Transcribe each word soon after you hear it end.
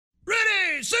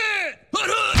Ready,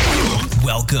 set,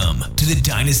 Welcome to the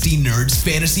Dynasty Nerds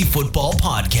Fantasy Football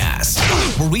Podcast,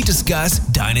 where we discuss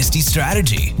dynasty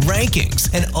strategy,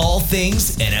 rankings, and all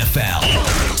things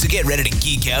NFL. So get ready to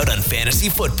geek out on fantasy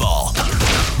football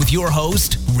with your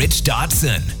host, Rich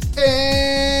Dotson.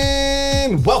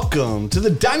 And welcome to the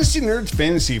Dynasty Nerds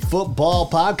Fantasy Football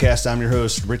Podcast. I'm your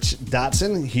host, Rich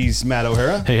Dotson. He's Matt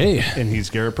O'Hara. Hey. And he's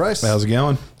Garrett Price. How's it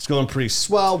going? It's going pretty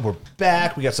swell. We're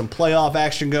back. We got some playoff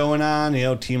action going on. You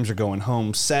know, teams are going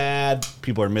home sad.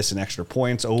 People are missing extra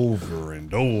points over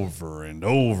and over and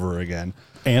over again.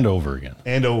 And over again.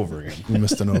 And over again. We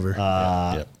missed an over.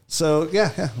 Yep. So,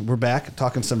 yeah, we're back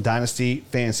talking some Dynasty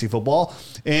Fantasy Football.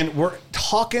 And we're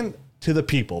talking to the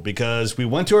people because we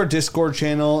went to our Discord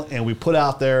channel and we put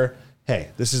out there, hey,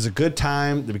 this is a good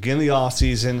time, the beginning of the off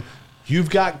season. You've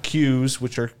got Q's,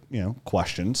 which are,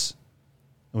 questions,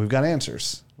 and we've got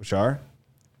answers, which are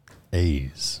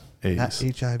A's. not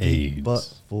HIV, AIDS.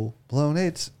 but full-blown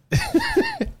AIDS.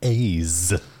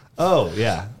 A's. Oh,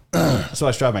 yeah. That's what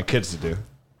I strive my kids to do,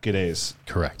 get A's.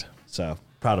 Correct. So,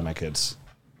 proud of my kids.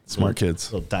 Smart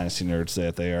kids. Little Dynasty nerds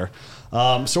that they are.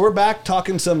 So we're back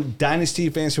talking some Dynasty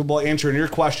Fantasy Football, answering your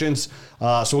questions.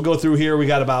 So we'll go through here. We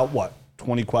got about,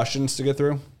 20 questions to get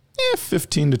through? Yeah,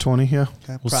 15 to 20, yeah.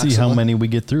 Okay, We'll see how many we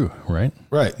get through, right?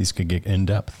 Right. These could get in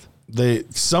depth.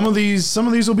 Some of these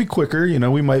will be quicker.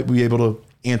 We might be able to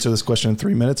answer this question in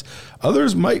 3 minutes.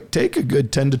 Others might take a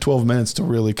good 10 to 12 minutes to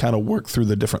really kind of work through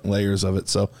the different layers of it.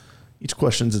 So each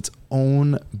question's its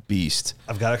own beast.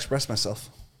 I've got to express myself.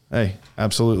 Hey,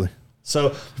 absolutely. So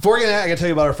before we get into that, I got to tell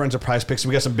you about our friends at Prize Picks.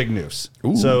 We got some big news.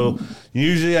 Ooh. So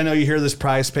usually I know you hear this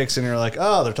Prize Picks and you're like,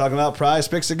 oh, they're talking about Prize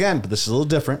Picks again. But this is a little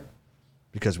different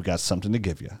because we got something to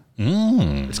give you.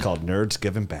 It's called Nerds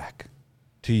Giving Back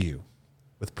to you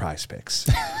with Prize Picks.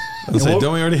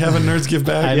 Don't we already have a Nerds Give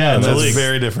Back? I know, Yeah, it's that's illegal.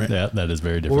 very different. Yeah, that is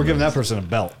very different. Well, we're giving that person a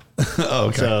belt. Oh,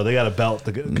 okay. So they got a belt.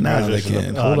 Congratulations,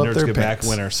 can the hold up Nerds their Get Back pants.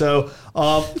 winner. So,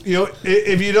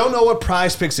 if you don't know what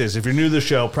Prize Picks is, if you're new to the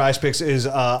show, Prize Picks is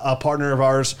a partner of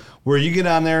ours where you get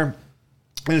on there,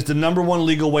 and it's the number one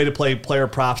legal way to play player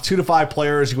props. 2 to 5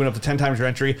 players, you win up to 10 times your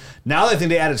entry. Now I think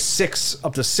they added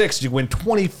up to 6. You win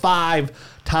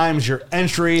 25 times your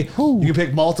entry. Ooh. You can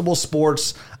pick multiple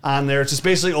sports on there. It's just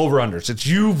basically over-unders. It's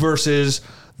you versus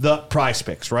the Prize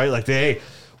Picks, right? Like,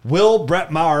 will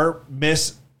Brett Maher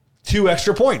miss 2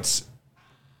 extra points?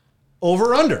 Over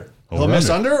or under? He'll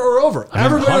miss under or over?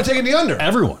 Everybody will taking the under.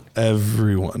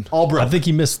 Everyone. All Brett. I think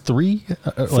he missed 3.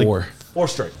 4. 4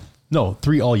 straight. No,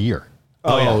 3 all year.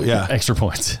 Oh, yeah. Extra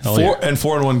points. All 4 year. and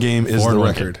 4 in one game is 4 the in one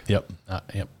record. game.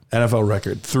 Yep. NFL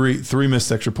record. Three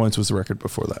missed extra points was the record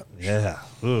before that. Yeah.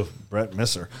 Ooh, Brett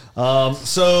Misser. And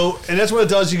that's what it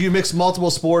does. You can mix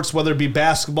multiple sports, whether it be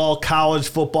basketball, college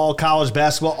football, college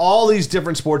basketball, all these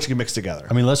different sports you can mix together.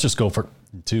 I mean, let's just go for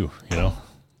 2,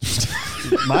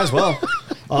 Might as well.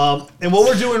 And what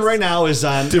we're doing right now is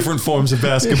on Different forms of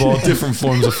basketball, different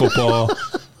forms of football.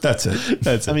 That's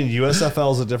it. I mean,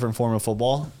 USFL is a different form of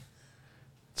football.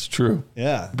 It's true.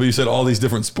 Yeah. But you said all these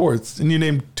different sports, and you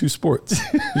named 2 sports.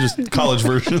 Just college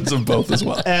versions of both as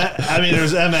well. I mean,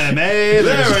 there's MMA,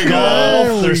 there's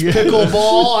golf, there's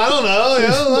pickleball. I don't know.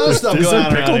 A lot of stuff Is going there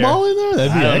on around here. pickleball in there?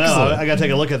 That'd be I don't excellent. know. I got to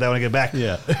take a look at that when I get back.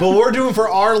 Yeah. But what we're doing for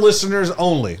our listeners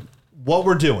only, what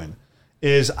we're doing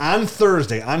is on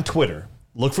Thursday on Twitter,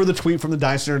 look for the tweet from the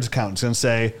Dynasty Nerds account. It's going to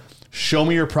say, show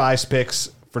me your Prize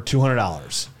Picks for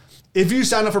 $200. If you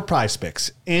sign up for Prize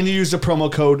Picks and you use the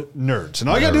promo code NERDS, and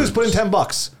all you got to do is put in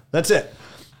 $10. That's it.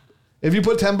 If you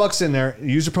put $10 in there,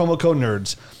 use the promo code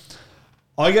NERDS,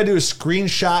 all you got to do is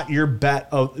screenshot your bet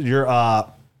of your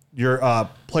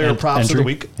player props entry. of the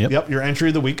week. Yep. Your entry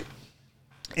of the week.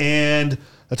 And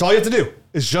that's all you have to do.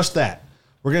 It's just that.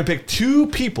 We're going to pick 2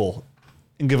 people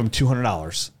and give them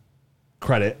 $200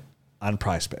 credit on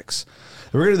Prize Picks.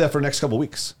 And we're going to do that for the next couple of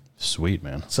weeks. Sweet,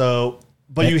 man. So,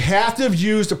 but you have to have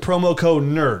used the promo code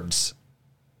NERDS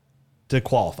to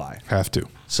qualify. Have to.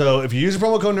 So if you use the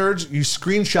promo code NERDS, you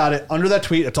screenshot it under that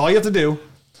tweet. That's all you have to do.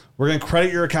 We're going to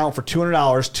credit your account for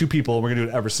 $200, 2 people. We're going to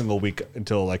do it every single week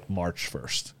until like March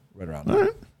 1st, right around there.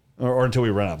 Right. Or until we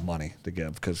run out of money to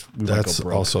give because we might That's go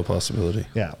broke. also a possibility.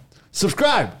 Yeah.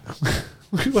 Subscribe.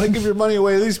 We want to give your money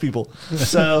away to these people.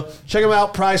 So check them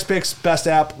out. Prize Picks, best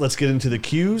app. Let's get into the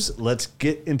Q's. Let's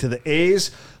get into the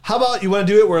A's. How about you want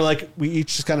to do it where like we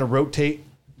each just kind of rotate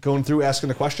going through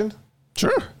asking a question?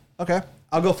 Sure. Okay.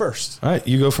 I'll go first. All right,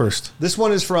 you go first. This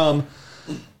one is from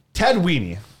Ted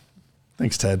Weenie.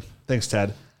 Thanks, Ted. Thanks,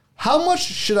 Ted. How much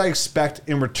should I expect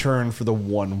in return for the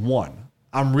 1-1?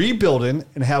 I'm rebuilding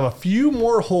and have a few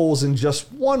more holes in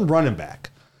just one running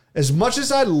back. As much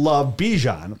as I love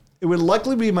Bijan, it would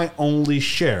likely be my only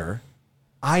share.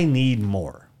 I need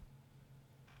more.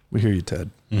 We hear you, Ted.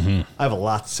 I have a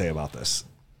lot to say about this.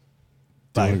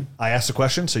 I asked a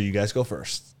question, so you guys go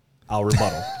first. I'll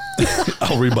rebuttal.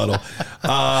 I'll rebuttal.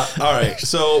 All right.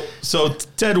 So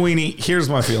Ted Weenie, here's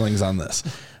my feelings on this.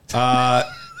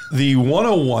 The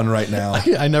 101 right now.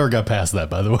 I never got past that,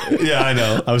 by the way. Yeah, I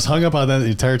know. I was hung up on that the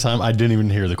entire time. I didn't even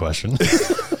hear the question.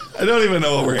 I don't even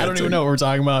know what we're I don't even know what we're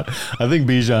talking about. I think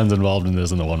Bijan's involved in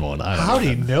this in the 1-1. How do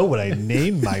you know what I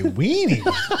named my weenie?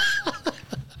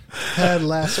 Ted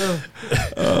Lasso.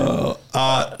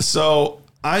 So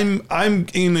I'm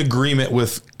in agreement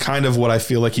with kind of what I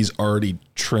feel like he's already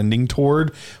trending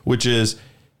toward, which is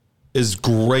as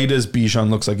great as Bijan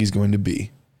looks like he's going to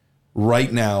be.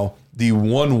 Right now, the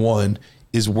 1-1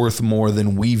 is worth more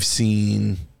than we've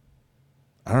seen,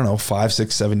 I don't know, 5,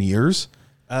 6, 7 years.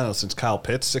 I don't know, since Kyle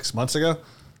Pitts 6 months ago.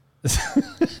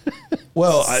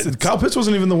 Well, Kyle Pitts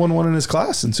wasn't even the 1-1 in his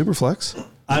class in Superflex.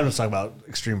 I'm just talking about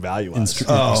extreme value.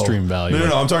 Extreme value.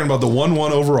 No, I'm talking about the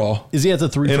 1-1 overall. Is he at the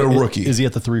 3 and a rookie? Is he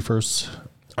at the 3 firsts?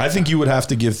 I think you would have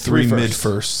to give 3 firsts. mid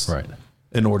firsts, Right.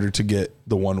 in order to get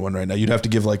the 1-1 right now. You'd have to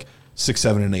give like 6,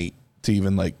 7, and 8 to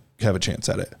even like have a chance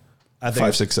at it. I think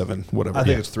 5, 6, 7, whatever. I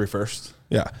think it's 3 first.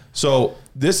 Yeah. So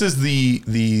this is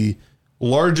the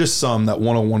largest sum that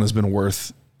 101 has been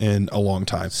worth in a long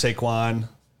time. Saquon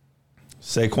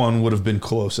would have been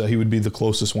close. He would be the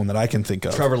closest one that I can think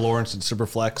of. Trevor Lawrence and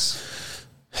Superflex.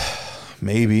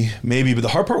 Maybe. But the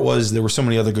hard part was there were so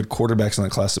many other good quarterbacks in that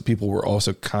class that people were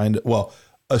also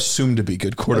assumed to be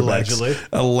good quarterbacks.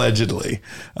 Allegedly.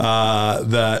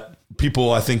 That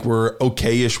people, I think, were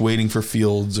okay-ish waiting for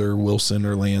Fields or Wilson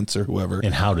or Lance or whoever.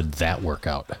 And how did that work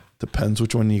out? Depends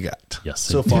which one you got. Yes.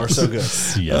 So far, so good.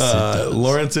 Yes, it does.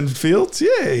 Lawrence and Fields,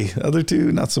 yay. Other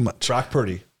two, not so much. Brock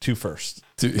Purdy, 2 first.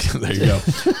 There you go.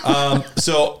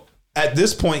 So at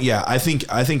this point, yeah, I think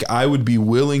I would be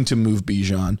willing to move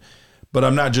Bijan, but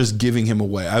I'm not just giving him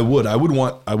away. I would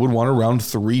want around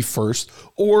 3 first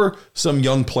or some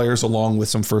young players along with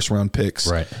some first round picks,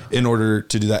 right, in order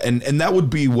to do that. And that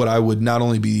would be what I would not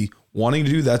only be wanting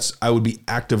to do, I would be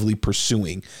actively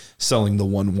pursuing selling the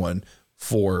 1-1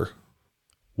 for.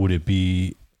 Would it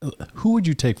be, who would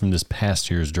you take from this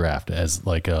past year's draft as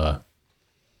like a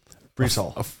Brees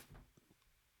Hall?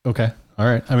 Okay. All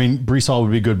right. I mean, Brees Hall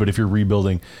would be good, but if you're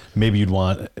rebuilding, maybe you'd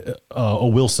want a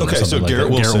Wilson. Okay, or something so like Garrett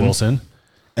that. Wilson. Garrett Wilson.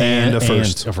 And a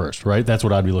first. A first, right? That's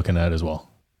what I'd be looking at as well.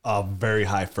 A very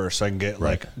high first. So I can get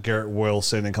Right. like Garrett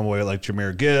Wilson and come away with like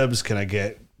Jahmyr Gibbs. Can I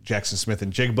get Jackson Smith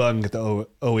and Jigba and get the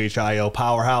OHIO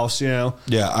powerhouse, you know?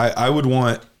 Yeah, I would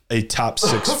want a top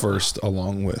 6 first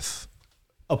along with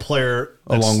Garrett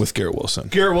Wilson.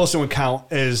 Garrett Wilson would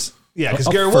count as, because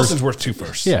A Garrett first. Wilson's worth 2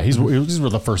 firsts. Yeah, he's worth the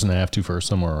 1.5, 2 first,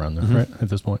 somewhere around there, right? At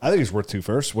this point. I think he's worth 2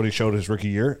 firsts. What he showed his rookie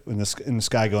year in the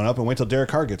sky going up, and wait till Derek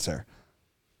Carr gets there.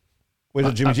 Wait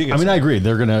till Jimmy G gets there. I agree.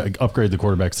 They're going to upgrade the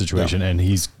quarterback situation, and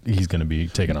he's going to be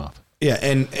taken off. Yeah,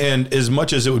 and as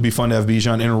much as it would be fun to have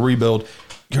Bijan in a rebuild,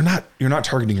 you're not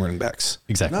targeting running backs.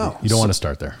 Exactly. No. You don't want to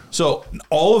start there. So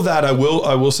all of that, I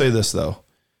will say this though.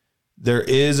 There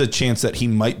is a chance that he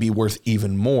might be worth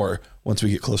even more once we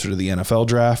get closer to the NFL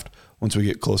draft, once we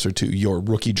get closer to your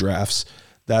rookie drafts.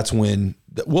 That's when,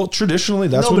 traditionally,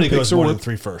 that's Nobody when picks goes are more than worth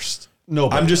 3 firsts.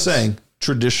 Nobody. I'm just does. saying,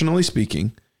 traditionally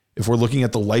speaking, if we're looking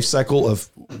at the life cycle of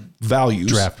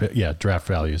values, Draft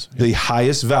values. the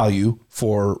highest value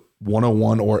for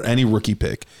 101 or any rookie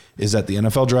pick is at the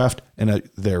NFL draft and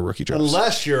at their rookie draft.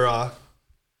 Unless you're a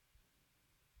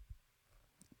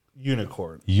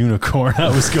unicorn. Unicorn,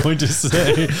 I was going to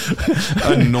say. A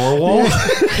Norwal?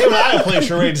 Him and I play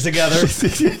charades together.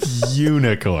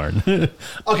 Unicorn.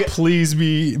 Okay. Please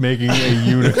be making a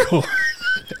unicorn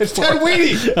It's Ted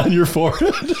Weenie. on your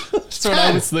forehead. That's what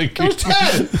I was thinking. It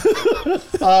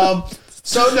was 10.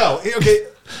 So, no. Okay.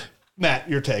 Matt,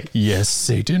 your take. Yes,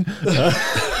 Satan.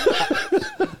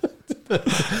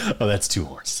 Oh, that's 2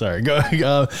 horns. Sorry.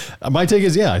 Go. My take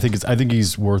is, I think it's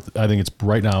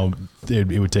right now.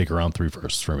 It would take around 3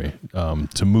 firsts for me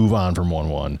to move on from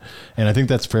 1-1, and I think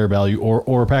that's fair value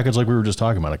or a package like we were just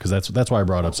talking about it, because that's why I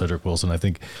brought up Cedric Wilson. I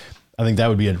think that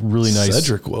would be a really nice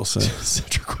Cedric Wilson.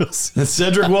 Cedric Wilson.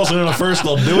 Cedric Wilson in a first.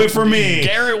 They'll do it for me.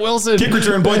 Garrett Wilson. Kick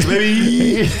return points,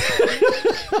 baby.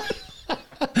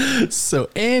 So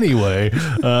anyway,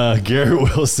 Garrett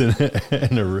Wilson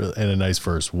and a nice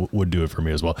first would do it for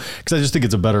me as well, because I just think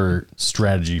it's a better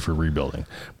strategy for rebuilding.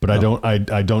 But I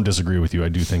don't disagree with you. I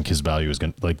do think his value is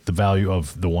going to, like, the value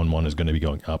of the 1-1 is going to be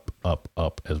going up, up,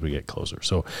 up as we get closer.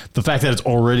 So the fact that it's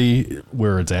already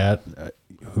where it's at,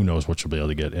 who knows what you'll be able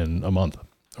to get in a month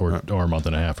or a month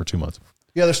and a half or 2 months.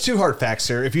 Yeah, there's two hard facts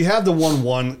here. If you have the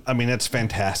 1-1, I mean, that's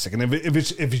fantastic. And if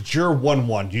it's your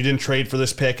 1-1, you didn't trade for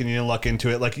this pick and you didn't look into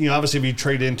it. Like, obviously if you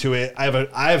trade into it,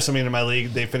 I have somebody in my league,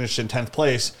 they finished in 10th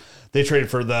place. They traded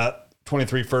for the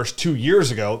 23 first 2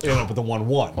 years ago. They ended up with the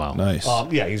 1-1. Wow. Nice.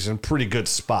 Yeah, he's in a pretty good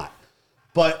spot.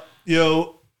 But,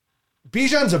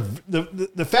 Bijan's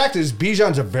the fact is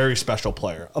Bijan's a very special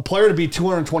player. A player to be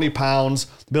 220 pounds,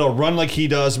 to be able to run like he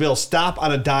does, to be able to stop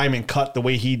on a dime and cut the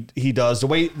way he does,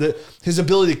 his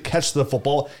ability to catch the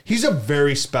football. He's a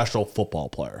very special football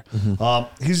player.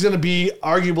 Mm-hmm. He's going to be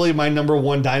arguably my number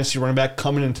one dynasty running back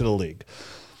coming into the league.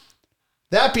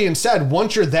 That being said,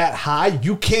 once you're that high,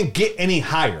 you can't get any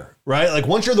higher, right? Like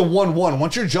once you're the 1-1,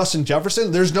 once you're Justin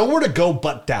Jefferson, there's nowhere to go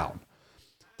but down.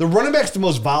 The running back's the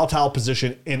most volatile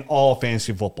position in all of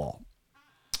fantasy football.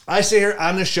 I sit here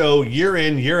on the show year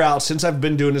in, year out, since I've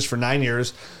been doing this for 9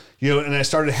 years, and I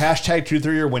started hashtag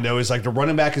 2-3-year window. Is like the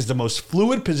running back is the most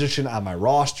fluid position on my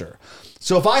roster.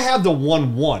 So if I have the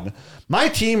 1-1, my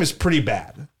team is pretty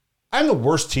bad. I'm the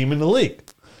worst team in the league.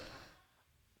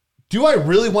 Do I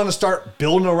really want to start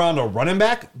building around a running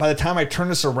back by the time I turn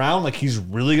this around? Like he's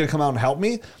really going to come out and help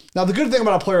me? Now, the good thing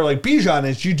about a player like Bijan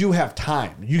is you do have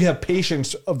time. You have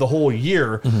patience of the whole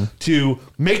year to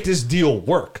make this deal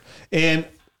work. And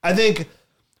I think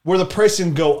where the price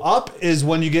can go up is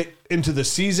when you get into the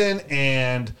season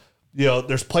and,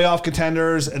 there's playoff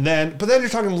contenders. But then you're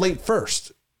talking late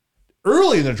first.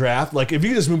 Early in the draft, like if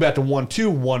you just move back to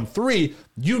 1-2, 1-3,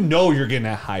 you're getting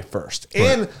that high first. Right.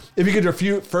 And if you get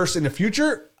your first in the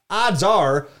future, odds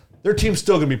are their team's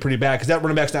still going to be pretty bad because that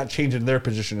running back's not changing their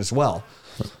position as well.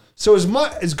 So as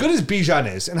good as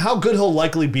Bijan is, and how good he'll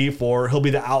likely be he'll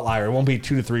be the outlier. It won't be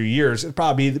 2 to 3 years. It'll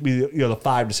probably be the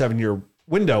 5 to 7 year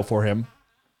window for him.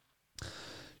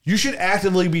 You should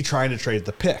actively be trying to trade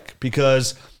the pick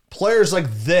because players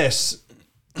like this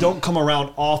don't come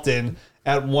around often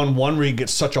at 1-1 where you get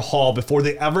such a haul before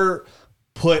they ever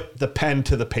put the pen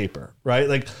to the paper, right?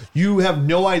 Like you have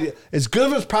no idea. As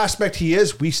good of a prospect he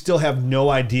is, we still have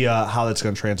no idea how that's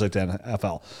going to translate to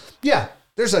NFL. Yeah,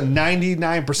 there's a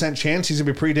 99% chance he's going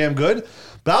to be pretty damn good.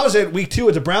 But I was at week 2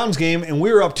 at the Browns game, and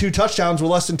we were up 2 touchdowns with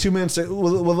less than 2 minutes, with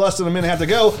less than a minute and a half to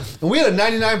go, and we had a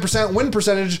 99% win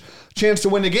percentage chance to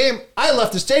win the game. I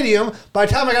left the stadium. By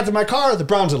the time I got to my car, the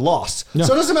Browns had lost. Yeah.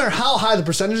 So it doesn't matter how high the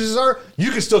percentages are,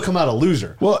 you can still come out a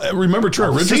loser. Well, remember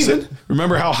Trent Richardson?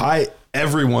 Remember how high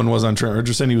everyone was on Trent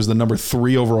Richardson? He was the number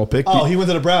 3 overall pick. Oh, he went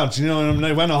to the Browns. I don't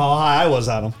know how high I was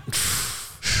on him.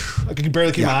 I could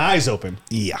barely keep my eyes open.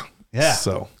 Yeah.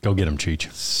 So go get him, Cheech.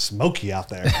 Smoky out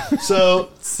there. So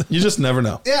you just never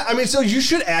know. Yeah. I mean, so you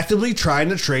should actively try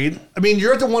to trade. I mean,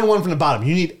 you're at the 1-1 from the bottom.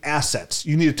 You need assets.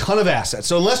 You need a ton of assets.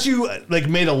 So unless you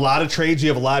made a lot of trades, you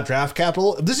have a lot of draft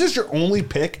capital. If this is your only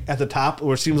pick at the top,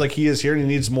 or it seems like he is here and he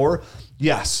needs more,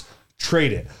 yes,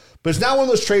 trade it. But it's not one of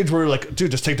those trades where you're like,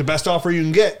 dude, just take the best offer you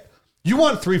can get. You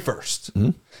want 3 firsts.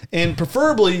 Mm-hmm. And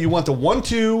preferably you want the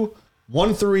 1-2,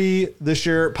 1-3 this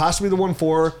year, possibly the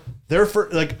 1-4.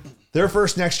 They're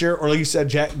first next year, or like you said,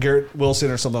 Garrett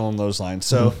Wilson or something along those lines.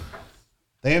 So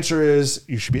the answer is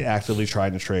you should be actively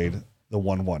trying to trade the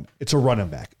 1-1. It's a running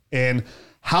back. And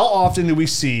how often do we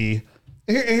see,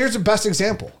 and here's the best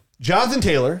example. Jonathan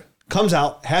Taylor comes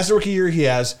out, has the rookie year he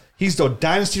has. He's the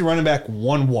dynasty running back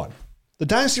 1-1. The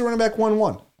dynasty running back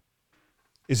 1-1.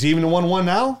 Is he even a 1-1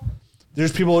 now?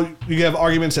 There's people, you have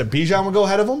arguments that Bijan would go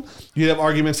ahead of him. You'd have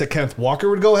arguments that Kenneth Walker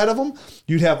would go ahead of him.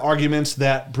 You'd have arguments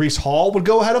that Breece Hall would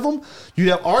go ahead of him. You'd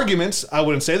have arguments, I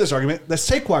wouldn't say this argument, that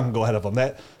Saquon can go ahead of him.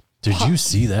 Did you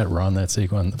see that run, that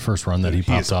Saquon, the first run that he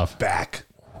popped off? Back.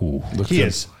 Ooh, he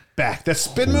is back. That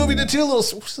spin movie did too, a little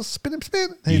spin.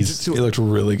 He looked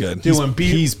really good. Dude,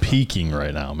 he's peaking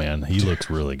right now, man. He looks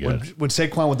really good. When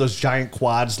Saquon with those giant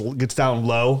quads gets down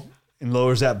low and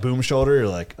lowers that boom shoulder, you're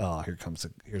like, oh, here comes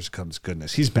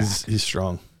goodness. He's back. He's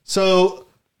strong. So,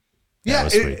 yeah,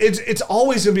 it's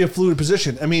always going to be a fluid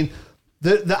position. I mean,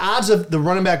 the odds of the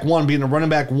running back 1 being the running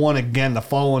back 1 again the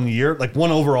following year, like 1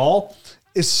 overall,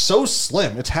 is so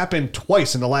slim. It's happened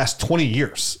twice in the last 20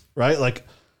 years, right? Like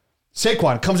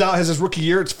Saquon comes out, has his rookie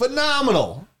year. It's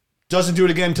phenomenal. Doesn't do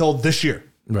it again until this year.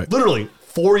 Right. Literally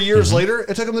 4 years later,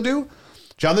 it took him to do.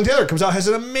 Jonathan Taylor comes out, has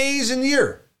an amazing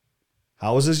year.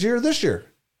 How was his year this year?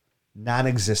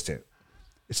 Non-existent.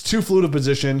 It's too fluid a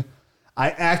position.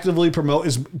 I actively promote,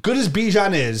 as good as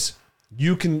Bijan is,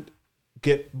 you can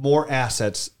get more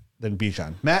assets than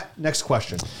Bijan. Matt, next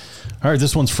question. All right,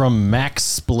 this one's from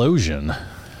Maxplosion.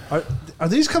 Are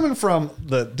these coming from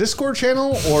the Discord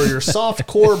channel or your soft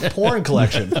core porn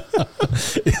collection?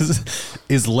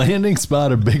 Is landing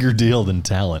spot a bigger deal than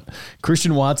talent?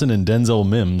 Christian Watson and Denzel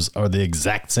Mims are the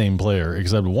exact same player,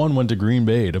 except one went to Green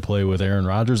Bay to play with Aaron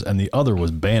Rodgers, and the other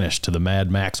was banished to the Mad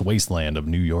Max wasteland of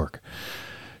New York.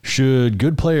 Should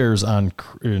good players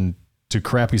to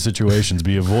crappy situations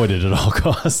be avoided at all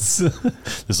costs?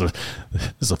 This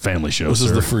is a family show. This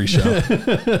is the free show.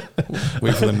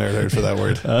 Wait for the nerd for that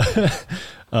word.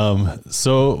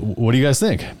 So what do you guys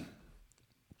think?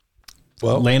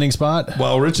 Well, landing spot.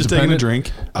 While Rich is taking a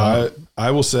drink,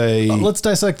 I will say let's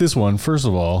dissect this one. First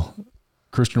of all,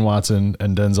 Christian Watson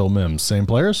and Denzel Mims, same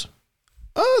players?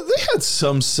 They had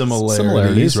some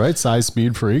similarities, right? Size,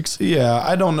 speed freaks. Yeah,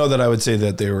 I don't know that I would say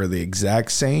that they were the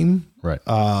exact same. Right.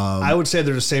 I would say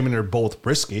they're the same and they're both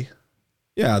risky.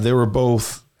 Yeah, they were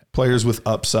both players with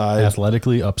upside.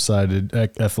 Athletically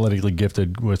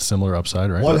gifted with similar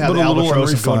upside, right? One had but the a little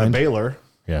albatross of going to unrefined. Baylor.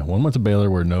 Yeah, one went to Baylor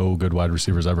where no good wide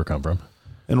receivers ever come from.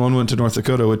 And one went to North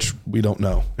Dakota, which we don't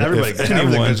know. Everybody If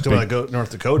anyone- is going to go to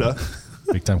North Dakota.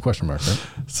 Big time question mark, right?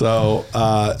 So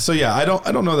yeah, I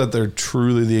don't know that they're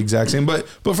truly the exact same, but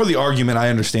for the argument, I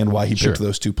understand why he picked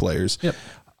those two players. Yep.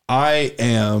 I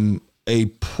am a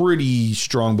pretty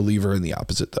strong believer in the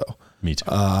opposite, though. Me too.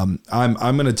 I'm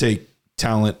going to take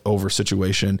talent over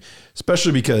situation,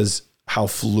 especially because how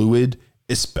fluid,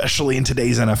 especially in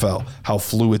today's NFL, how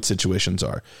fluid situations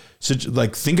are. So,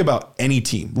 like, think about any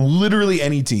team, literally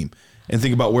any team, and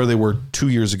think about where they were 2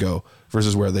 years ago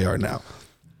versus where they are now.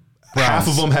 Half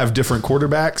of them have different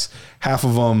quarterbacks. Half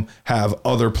of them have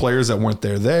other players that weren't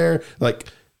there. Like,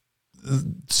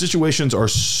 situations are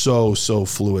so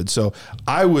fluid. So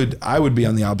I would be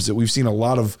on the opposite. We've seen a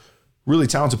lot of really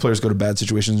talented players go to bad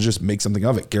situations and just make something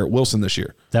of it. Garrett Wilson this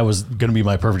year. That was going to be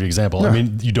my perfect example. Yeah. I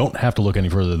mean, you don't have to look any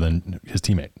further than his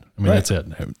teammate. I mean, that's it.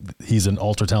 He's an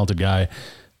ultra talented guy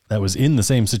that was in the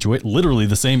same situation, literally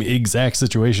the same exact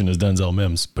situation as Denzel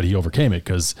Mims, but he overcame it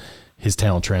because his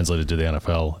talent translated to the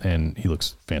NFL, and he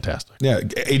looks fantastic. Yeah,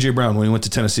 A.J. Brown, when he went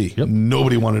to Tennessee,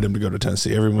 nobody wanted him to go to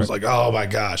Tennessee. Everyone was like, oh, my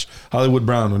gosh. Hollywood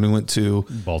Brown, when he went to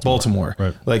Baltimore.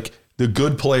 Right. Like, the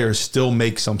good players still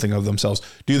make something of themselves.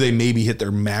 Do they maybe hit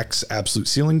their max absolute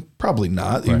ceiling? Probably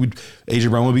not. Right. A.J.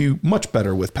 Brown would be much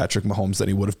better with Patrick Mahomes than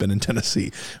he would have been in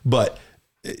Tennessee. But,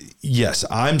 yes,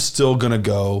 I'm still going to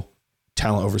go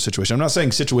talent over situation. I'm not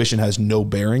saying situation has no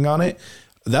bearing on it.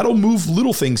 That'll move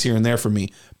little things here and there for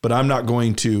me, but I'm not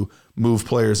going to move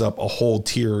players up a whole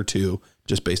tier or two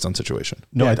just based on situation.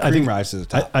 No, Yeah, I think rise to the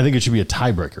top. I think it should be a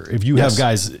tiebreaker. If you have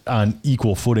guys on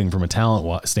equal footing from a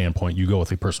talent standpoint, you go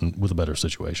with a person with a better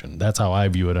situation. That's how I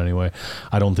view it anyway.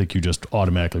 I don't think you just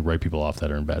automatically write people off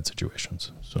that are in bad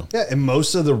situations. So Yeah, and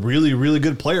most of the really, really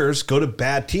good players go to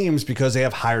bad teams because they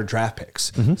have higher draft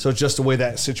picks. So it's just the way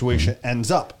that situation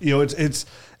ends up. You know, it's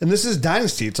and this is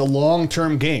dynasty. It's a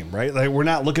long-term game, right? Like, we're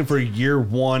not looking for a year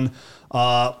one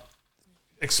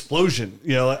explosion,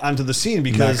 you know, onto the scene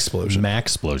because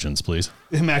Max explosions, please.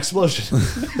 Max explosion.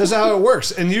 That's how it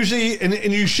works. And usually, and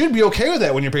you should be okay with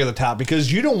that when you're picking the top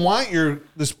because you don't want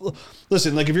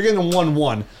listen, like if you're getting a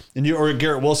 1-1 and or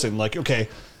Garrett Wilson, like, okay,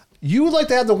 you would like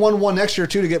to have the 1-1 next year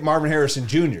too to get Marvin Harrison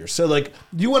Jr. So like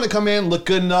you want to come in, look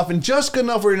good enough and just good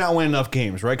enough where you're not winning enough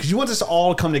games, right? Because you want this to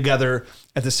all come together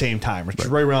at the same time, which is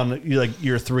right around like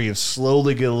year 3 and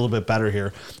slowly get a little bit better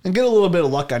here and get a little bit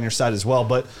of luck on your side as well.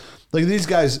 But like these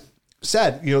guys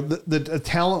said, you know, the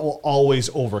talent will always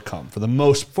overcome for the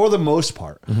most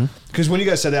part. Because when you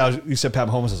guys said that, you said Pat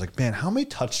Mahomes, I was like, man, how many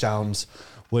touchdowns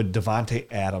would Devontae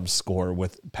Adams score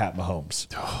with Pat Mahomes?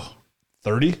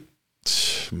 30?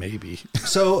 Maybe.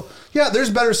 So, yeah, there's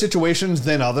better situations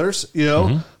than others, you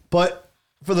know, but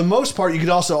for the most part, you could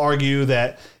also argue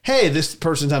that, hey, this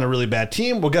person's on a really bad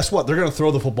team. Well, guess what? They're going to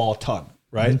throw the football a ton,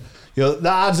 right? You know, the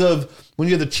odds of when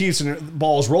you have the Chiefs and the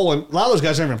ball's rolling, a lot of those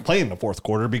guys aren't even playing in the fourth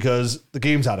quarter because the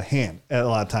game's out of hand a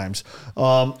lot of times.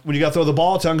 When you got to throw the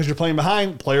ball a ton because you're playing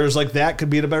behind, players like that could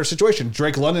be in a better situation.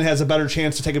 Drake London has a better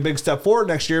chance to take a big step forward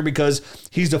next year because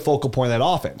he's the focal point of that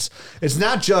offense. It's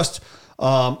not just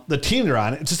the team they're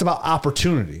on, it's just about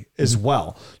opportunity as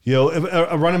well. You know, if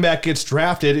a running back gets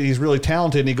drafted and he's really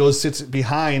talented and he sits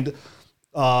behind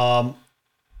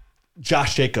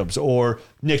Josh Jacobs or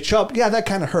Nick Chubb, yeah, that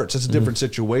kind of hurts. It's a different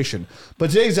situation. But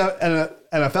today's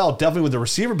NFL, definitely with the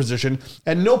receiver position,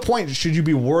 at no point should you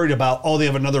be worried about, oh, they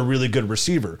have another really good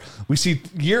receiver. We see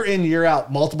year in, year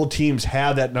out, multiple teams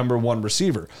have that number one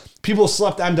receiver. People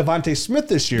slept on Devontae Smith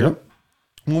this year.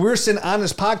 When we were sitting on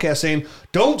this podcast saying,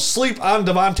 don't sleep on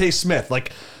Devontae Smith.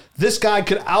 Like, this guy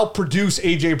could outproduce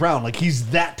A.J. Brown. Like, he's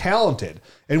that talented.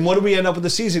 And what do we end up with the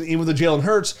season, even with the Jalen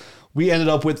Hurts? we ended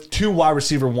up with 2 wide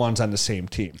receiver ones on the same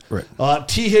team. Right.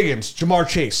 T. Higgins, Jamar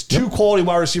Chase, 2 quality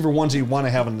wide receiver ones that you want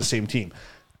to have on the same team.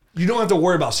 You don't have to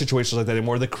worry about situations like that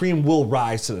anymore. The cream will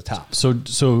rise to the top.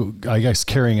 So I guess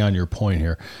carrying on your point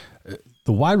here,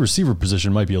 the wide receiver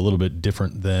position might be a little bit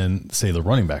different than, say, the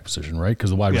running back position, right? Because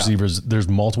the wide receivers, there's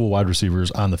multiple wide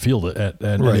receivers on the field at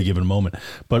any given moment.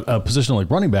 But a position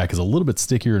like running back is a little bit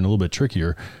stickier and a little bit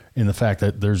trickier in the fact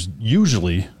that there's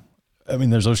usually, I mean,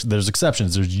 there's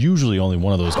exceptions. There's usually only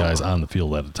one of those guys on the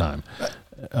field at a time.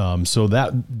 So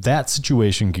that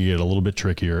situation can get a little bit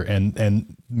trickier,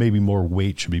 and maybe more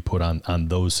weight should be put on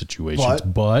those situations.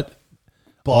 But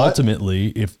ultimately,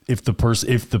 if the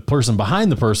person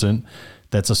behind the person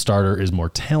that's a starter is more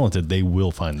talented, they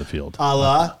will find the field. A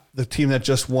la the team that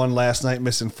just won last night,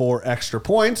 missing 4 extra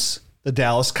points, the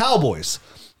Dallas Cowboys.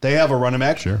 They have a running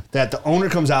back that the owner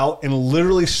comes out and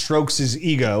literally strokes his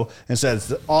ego and says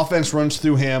the offense runs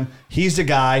through him. He's the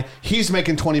guy. He's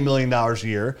making $20 million a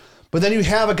year. But then you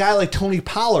have a guy like Tony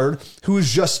Pollard who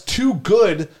is just too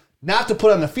good not to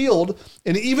put on the field.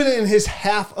 And even in his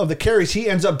half of the carries, he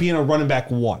ends up being a running back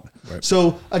 1. Right.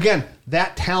 So, again,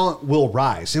 that talent will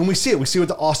rise. And we see it. We see it with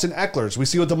the Austin Ecklers. We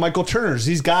see it with the Michael Turners.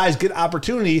 These guys get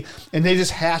opportunity, and they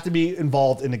just have to be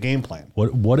involved in the game plan.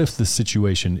 What if the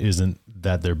situation isn't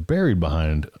that they're buried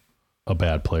behind a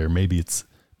bad player? Maybe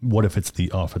what if it's the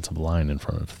offensive line in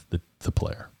front of the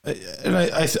player? And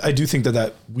I do think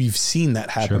that we've seen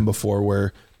that happen before,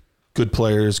 where good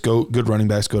players good running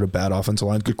backs go to bad offensive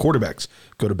lines, good quarterbacks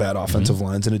go to bad offensive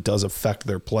lines, and it does affect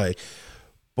their play.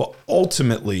 But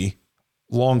ultimately,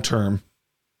 long term,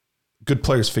 good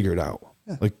players figure it out.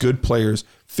 Yeah. Like, good players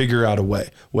figure out a way,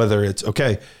 whether it's,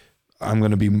 okay, I'm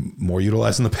going to be more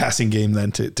utilized in the passing game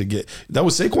than to get. That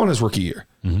was Saquon his rookie year.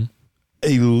 Mm-hmm.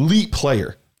 Elite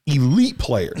player.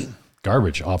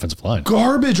 Garbage offensive line.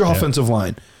 Offensive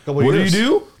line. What do you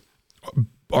do?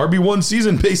 RB1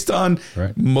 season based on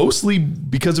mostly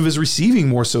because of his receiving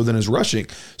more so than his rushing.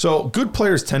 So good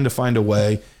players tend to find a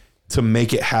way to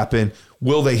make it happen.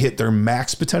 Will they hit their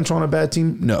max potential on a bad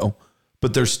team? No.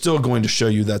 But they're still going to show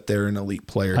you that they're an elite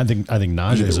player. I think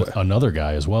Najee is another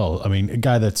guy as well. I mean, a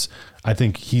guy I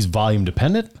think he's volume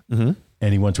dependent, and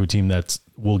he went to a team that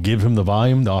will give him the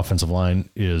volume. The offensive line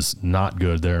is not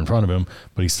good there in front of him,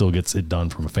 but he still gets it done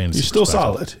from a fantasy He's still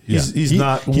solid. He's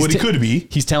not what he could be.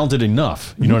 He's talented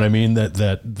enough. You know what I mean?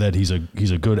 That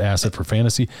he's a good asset for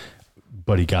fantasy,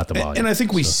 but he got the volume. And I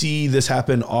think we see this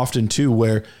happen often too,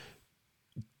 where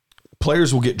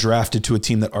players will get drafted to a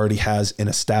team that already has an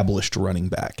established running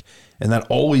back. And that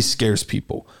always scares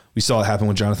people. We saw it happen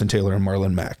with Jonathan Taylor and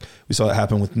Marlon Mack. We saw it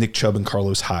happen with Nick Chubb and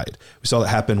Carlos Hyde. We saw it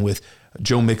happen with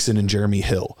Joe Mixon and Jeremy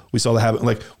Hill. We saw that happen.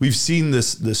 Like, we've seen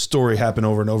this story happen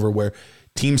over and over, where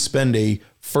teams spend a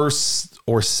first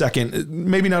or second,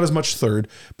 maybe not as much third,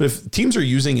 but if teams are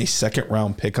using a second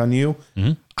round pick on you,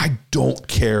 I don't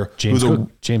care. James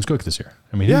Cook this year.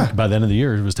 I mean, by the end of the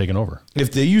year, he was taking over.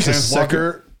 If they use Kenneth a second,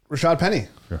 Walker, Rashad Penny.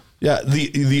 Sure. Yeah,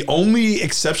 the only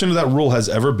exception to that rule has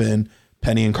ever been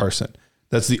Penny and Carson.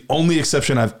 That's the only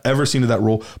exception I've ever seen to that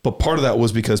rule. But part of that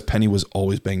was because Penny was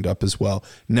always banged up as well.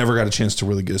 Never got a chance to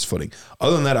really get his footing.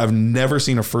 Other than that, I've never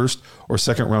seen a first or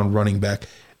second round running back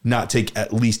not take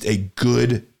at least a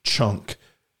good chunk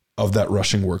of that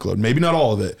rushing workload. Maybe not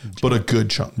all of it, but a good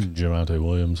chunk. Javonte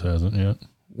Williams hasn't yet.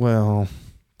 Well,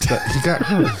 he got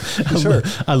hurt.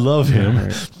 I love him.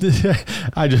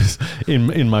 I just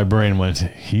in my brain went,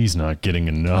 he's not getting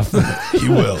enough. He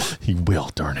will. He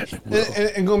will. Darn it.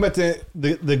 And going back to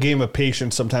the game of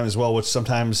patience sometimes as well, which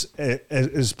sometimes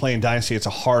is playing Dynasty, it's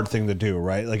a hard thing to do,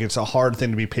 right? Like, it's a hard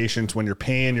thing to be patient when you're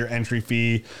paying your entry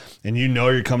fee and you know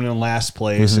you're coming in last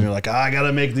place and you're like, I got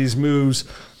to make these moves.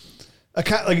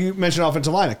 Like you mentioned,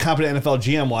 offensive line, a competent NFL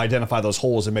GM will identify those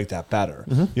holes and make that better.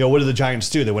 You know, what did the Giants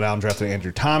do? They went out and drafted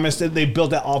Andrew Thomas. They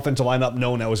built that offensive line up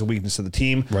knowing that was a weakness of the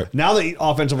team. Right. Now the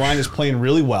offensive line is playing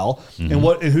really well. And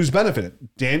who's benefited?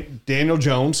 Daniel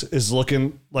Jones is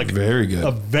looking like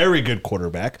a very good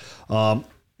quarterback.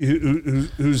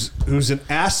 Who's an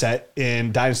asset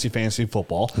in Dynasty Fantasy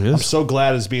Football. I'm so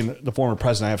glad as being the former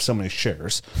president, I have so many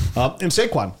shares. And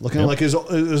Saquon looking like his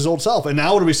old self. And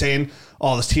now what are we saying?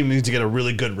 Oh, this team needs to get a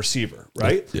really good receiver,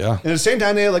 right? Yeah. And at the same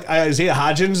time, they like Isaiah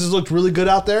Hodgins has looked really good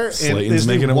out there. Slayton's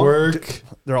making it work.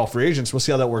 They're all free agents. We'll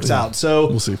see how that works out. So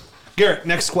we'll see. Garrett,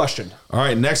 next question. All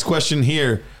right, next question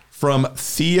here from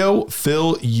Theo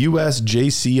Phil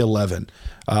USJC11.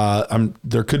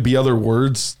 There could be other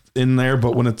words in there,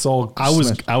 but when it's all I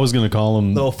was going to call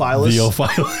him Theophilus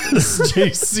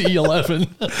JC11.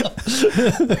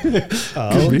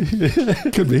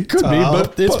 Could be,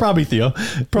 but it's probably Theo.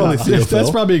 Probably Theo.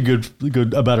 That's probably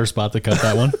a better spot to cut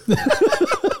that one.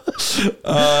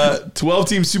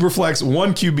 12-team super flex,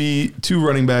 1 QB, 2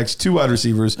 running backs, 2 wide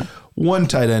receivers, 1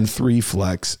 tight end, 3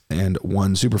 flex, and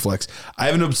 1 super flex. I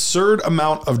have an absurd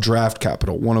amount of draft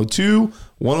capital: 102,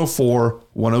 104,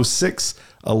 106,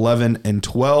 11, and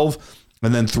 12,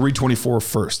 and then 324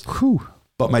 first. Whew.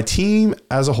 But my team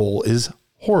as a whole is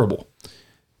horrible.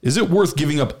 Is it worth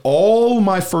giving up all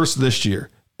my first this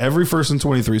year, every first in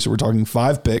 23, so we're talking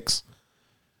 5 picks,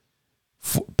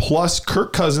 plus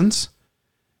Kirk Cousins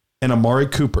and Amari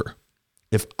Cooper,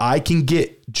 if I can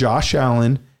get Josh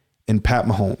Allen and Pat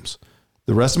Mahomes?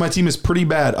 The rest of my team is pretty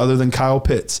bad other than Kyle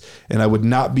Pitts, and I would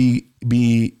not be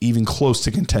even close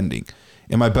to contending.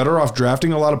 Am I better off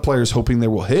drafting a lot of players hoping they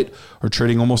will hit, or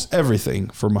trading almost everything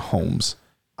for Mahomes?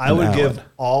 I would give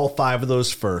all 5 of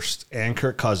those first and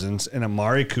Kirk Cousins and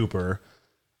Amari Cooper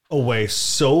away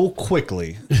so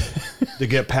quickly to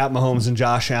get Pat Mahomes and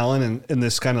Josh Allen in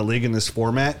this kind of league, in this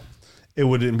format.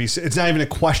 It's not even a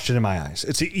question in my eyes.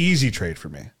 It's an easy trade for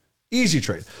me. Easy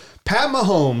trade. Pat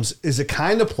Mahomes is the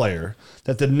kind of player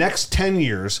that the next 10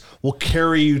 years will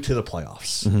carry you to the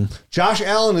playoffs. Mm-hmm. Josh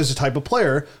Allen is the type of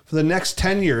player for the next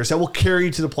 10 years that will carry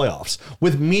you to the playoffs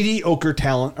with mediocre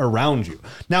talent around you.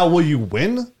 Now, will you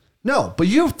win? No, but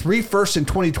you have 3 firsts in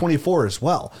 2024 as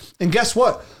well. And guess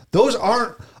what? Those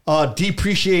aren't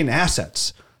depreciating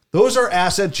assets. Those are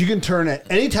assets you can turn at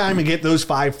any time and get those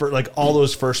 5 for all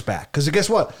those firsts back. Because guess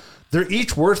what? They're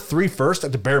each worth 3 firsts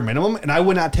at the bare minimum, and I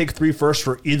would not take 3 firsts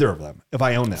for either of them if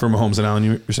I own them. For Mahomes and Allen,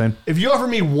 you're saying? If you offer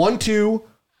me 1-2,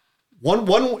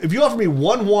 1-1, if you offer me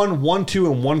 1-1,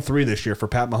 1-2, and 1-3 this year for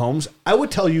Pat Mahomes, I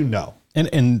would tell you no.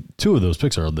 And 2 of those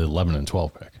picks are the 11 and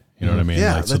 12 pick. You know what I mean?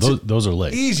 Yeah, so those are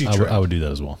late. Easy trade. I would do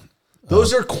that as well.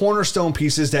 Those are cornerstone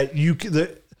pieces that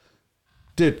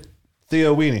dude,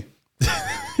 Theo Weenie.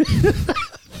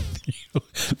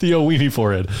 Theo Weenie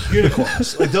forehead.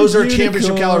 Unicorns. Those are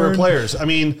championship caliber players. I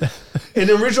mean, in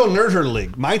the original Nerd Herd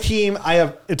League, my team,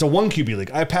 it's a 1 QB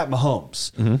league. I have Pat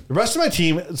Mahomes. Mm-hmm. The rest of my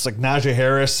team, it's like Najee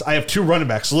Harris. I have 2 running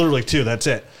backs, literally 2. That's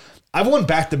it. I've won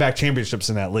back-to-back championships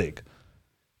in that league.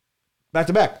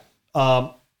 Back-to-back.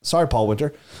 Sorry, Paul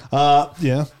Winter.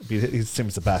 Yeah, he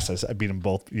seems the best. I beat him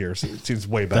both years. It seems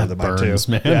way better than mine too.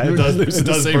 Man. Yeah, it does. It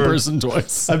the does same burn. person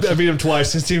twice. I beat him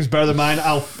twice. His team's better than mine.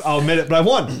 I'll admit it, but I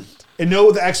won. And know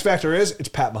what the X factor is? It's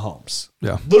Pat Mahomes.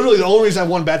 Yeah. Literally, the only reason I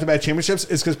won back-to-back championships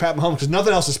is because Pat Mahomes. Because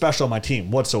nothing else is special on my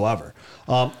team whatsoever.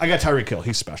 I got Tyreek Hill.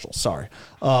 He's special. Sorry.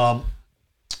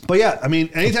 But yeah, I mean,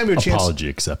 anytime you have a chance. Apology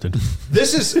accepted.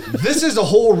 This is the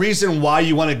whole reason why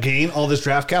you want to gain all this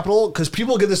draft capital, because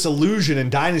people get this illusion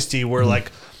in Dynasty where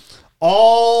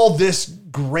all this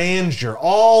grandeur,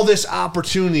 all this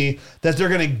opportunity that they're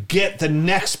going to get the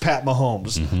next Pat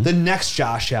Mahomes, the next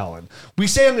Josh Allen. We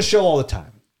say on the show all the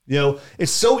time,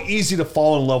 it's so easy to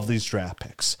fall in love with these draft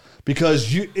picks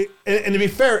because and to be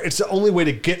fair, it's the only way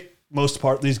to get most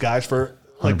part these guys for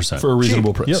 100%. For a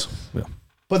reasonable price. Yep. Yeah.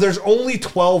 But there's only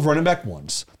 12 running back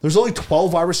ones. There's only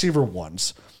 12 wide receiver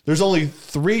ones. There's only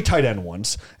 3 tight end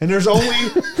ones. And there's only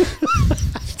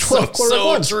 12 quarterback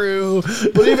ones. True.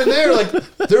 But even there,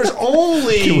 there's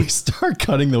only... Can we start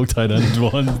cutting those tight end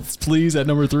ones, please, at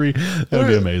number 3? That would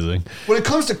be amazing. When it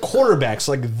comes to quarterbacks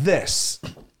like this,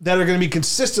 that are going to be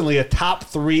consistently a top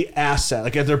 3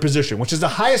 asset, at their position, which is the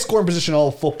highest scoring position in all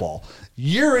of football,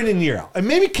 year in and year out. And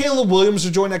maybe Caleb Williams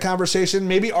will join that conversation,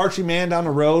 maybe Archie Mann down the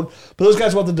road, but those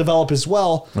guys will have to develop as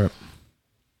well. Right.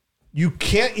 You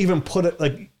can't even put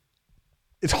it,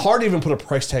 it's hard to even put a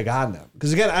price tag on them.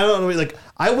 Because again, I don't know,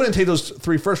 I wouldn't take those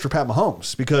 3 firsts for Pat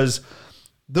Mahomes because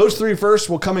those 3 firsts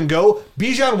will come and go.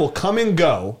 Bijan will come and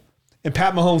go, and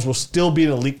Pat Mahomes will still be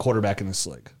an elite quarterback in this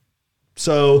league.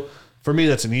 So for me,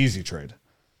 that's an easy trade.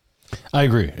 I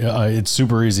agree. It's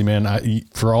super easy, man.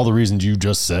 For all the reasons you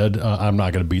just said, I'm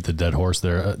not going to beat the dead horse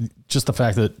there. Just the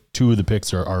fact that 2 of the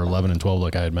picks are 11 and 12,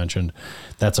 like I had mentioned,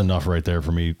 that's enough right there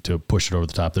for me to push it over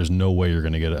the top. There's no way you're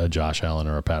going to get a Josh Allen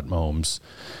or a Pat Mahomes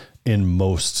in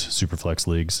most Superflex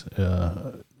leagues.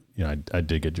 I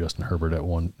did get Justin Herbert at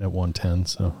 110,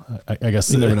 so I guess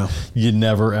you never know. You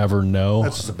never ever know.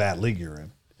 That's just a bad league you're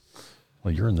in.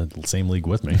 Well, you're in the same league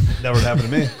with me. Never happened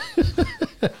to me.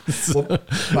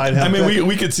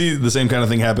 We could see the same kind of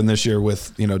thing happen this year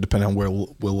with, depending on where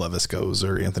Will Levis goes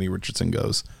or Anthony Richardson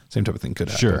goes. Same type of thing could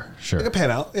happen. Sure. It could pan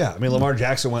out. Yeah. I mean, Lamar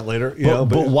Jackson went later.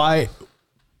 But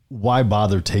why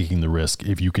bother taking the risk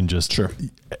if you can just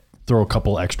throw a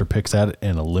couple extra picks at it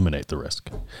and eliminate the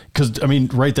risk? Because, I mean,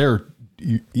 right there,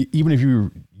 even if you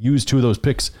use 2 of those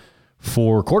picks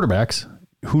for quarterbacks,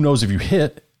 who knows if you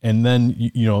hit? And then,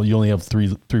 you only have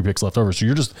three picks left over. So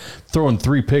you're just throwing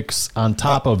 3 picks on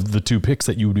top of the 2 picks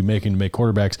that you would be making to make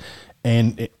quarterbacks.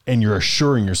 and you're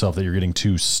assuring yourself that you're getting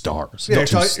 2 stars. Yeah,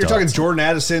 Two you're talking studs. Jordan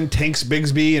Addison, Tanks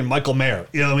Bigsby, and Michael Mayer.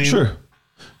 You know what I mean? Sure.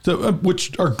 So,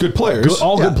 which are good players.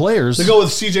 Good players. They go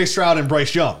with C.J. Stroud and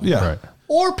Bryce Young. Yeah. Right.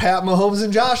 Or Pat Mahomes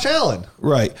and Josh Allen.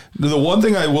 Right. The one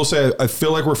thing I will say, I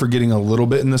feel like we're forgetting a little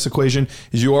bit in this equation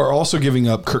is you are also giving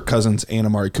up Kirk Cousins and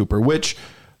Amari Cooper, which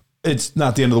it's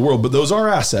not the end of the world, but those are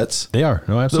assets. They are.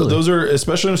 No, absolutely. Those are,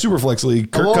 especially in a Superflex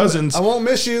league. Kirk Cousins. I won't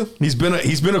miss you. He's been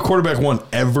a quarterback one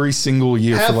every single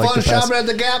year Have for like fun the past shopping at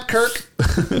the Gap, Kirk.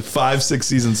 5-6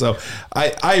 seasons. So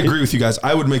I agree with you guys.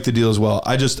 I would make the deal as well.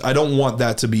 I don't want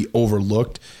that to be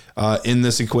overlooked in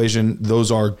this equation.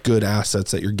 Those are good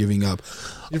assets that you're giving up.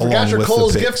 You forgot your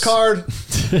Kohl's gift card.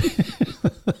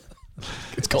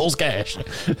 It's Kohl's cash.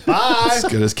 Bye. As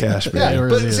good as cash, baby. Yeah, it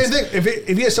but really same is. thing.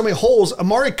 If he has so many holes,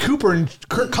 Amari Cooper and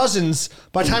Kirk Cousins,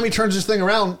 by the time he turns this thing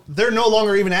around, they're no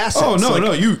longer even assets. Oh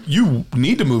no, you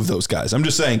need to move those guys. I'm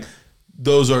just saying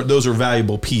those are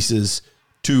valuable pieces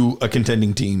to a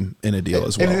contending team in a deal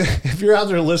as well. And if you're out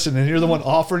there listening and you're the one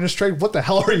offering this trade, what the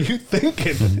hell are you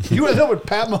thinking? You end up with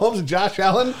Pat Mahomes and Josh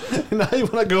Allen, and now you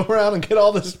want to go around and get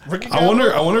all this freaking I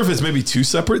wonder if it's maybe 2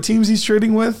 separate teams he's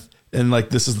trading with, and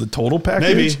like this is the total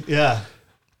package. Maybe, yeah.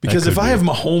 Because if I have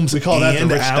Mahomes We call that the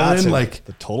and Rich Allen, Dotson, like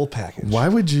the total package. why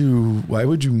would you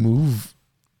move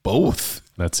both?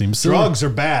 That seems silly. Drugs are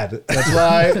bad. That's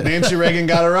why Nancy Reagan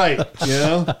got it right. You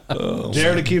know,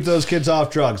 dare to keep those kids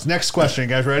off drugs. Next question, you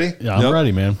guys ready? Yeah, I'm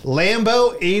ready, man.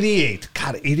 Lambo 88.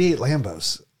 God, 88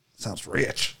 Lambos. Sounds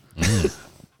rich.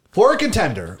 For a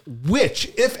contender,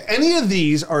 which, if any of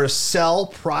these are a sell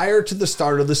prior to the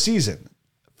start of the season?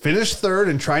 Finish third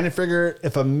and trying to figure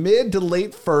if a mid to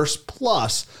late first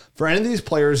plus for any of these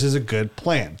players is a good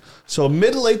plan. So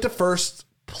mid to late to first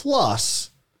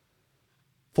plus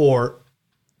for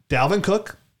Dalvin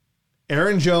Cook,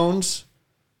 Aaron Jones,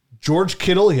 George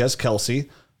Kittle, he has Kelsey,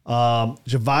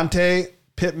 Javonte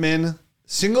Pittman,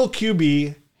 single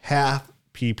QB, half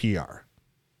PPR.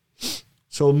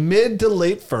 So mid to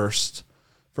late first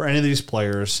for any of these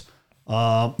players.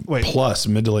 Plus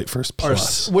mid to late first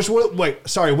plus. Which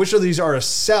of these are a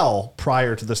sell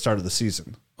prior to the start of the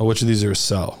season? Oh, which of these are a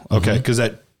sell? Okay, because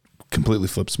that completely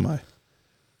flips my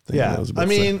thing. Yeah, that was about I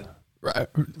to say. mean,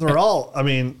 they're all. I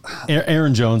mean,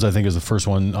 Aaron Jones, I think, is the first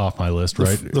one off my list,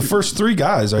 right? the first 3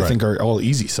 guys I think are all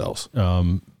easy sells.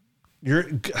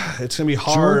 it's gonna be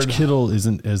hard. George Kittle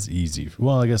isn't as easy.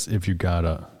 Well, I guess if you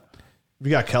got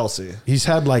Kelsey He's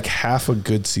had like half a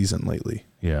good season lately,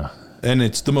 yeah. and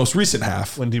it's the most recent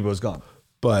half. when Debo's gone.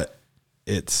 But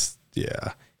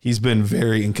he's been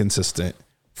very inconsistent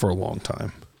for a long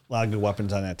time. A lot of good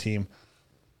weapons on that team.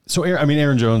 So,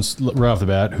 Aaron Jones, right off the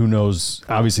bat, who knows?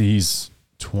 Obviously, he's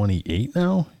 28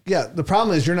 now. Yeah, the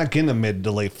problem is you're not getting a mid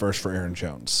to late first for Aaron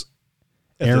Jones.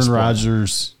 at this Aaron point.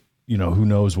 Rodgers, who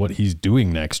knows what he's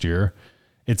doing next year.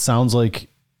 It sounds like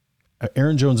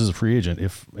Aaron Jones is a free agent,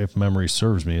 if memory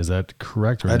serves me. Is that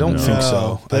correct? Or I don't no? think so. They I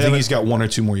think haven't- he's got 1 or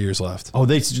 2 more years left. Oh,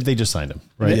 they just signed him,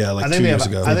 right? Yeah, like I 2 think years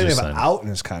ago. I think they just have an signed out in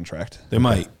his contract. They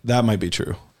might. That might be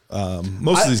true.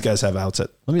 Most of these guys have outs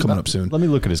coming up soon. Let me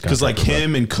look at his Because like contract real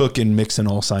him and Cook and Mixon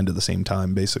all signed at the same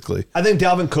time, basically. I think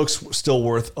Dalvin Cook's still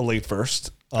worth a late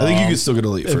first. I think you could still get a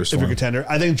late first if you're a one. contender.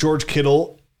 I think George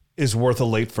Kittle is worth a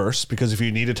late first because if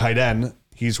you need a tight end,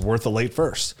 he's worth a late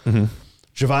first. Mm-hmm.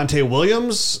 Javonte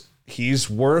Williams, he's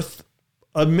worth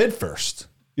a mid first.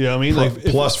 You know what I mean? Like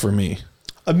Plus for me.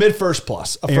 a mid first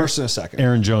plus, a first and a second.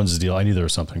 Aaron Jones' deal, I knew there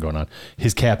was something going on.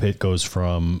 His cap hit goes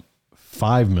from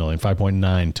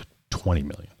 5.9 to 20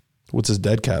 million. What's his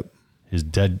dead cap? His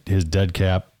dead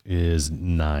cap is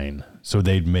 9. So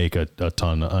they'd make a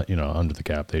ton, under the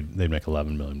cap. They'd make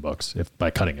 $11 million if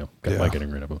by cutting him, by getting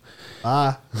rid of him.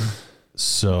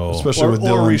 So Especially or with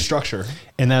Dylan. restructure.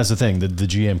 and that's the thing. The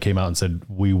GM came out and said,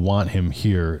 we want him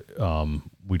here.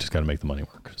 We just got to make the money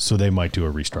work. So they might do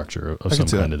a restructure of some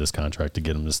see kind that. of this contract to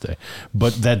get him to stay.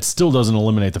 But that still doesn't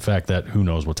eliminate the fact that who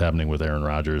knows what's happening with Aaron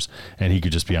Rodgers, and he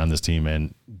could just be on this team,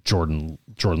 and Jordan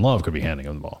Love could be handing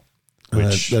him the ball,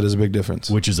 which that is a big difference.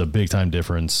 which is a big time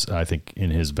difference, I think,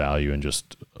 in his value and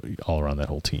just all around that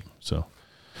whole team. So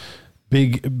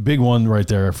big one right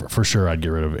there for sure. I'd get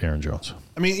rid of Aaron Jones.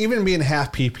 I mean, even being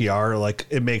half PPR, like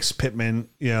it makes Pittman,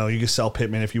 you can sell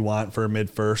Pittman if you want for a mid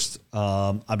first.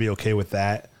 I'd be okay with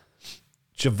that.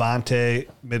 Javonte,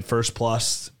 mid first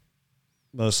plus,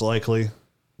 most likely.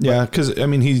 Yeah, because I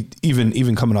mean, he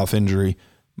even coming off injury,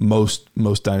 most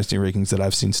dynasty rankings that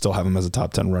I've seen still have him as a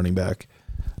top 10 running back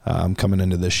coming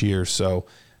into this year. So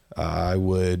I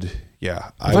would,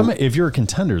 If you're a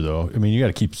contender, though, I mean, you got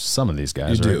to keep some of these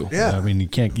guys. You right? do. Yeah. I mean, you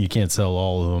can't sell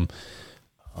all of them.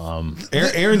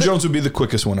 Aaron Jones would be the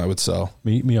quickest one I would sell.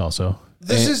 Me also.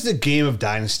 This is the game of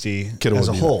Dynasty as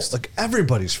a whole. Next. Like,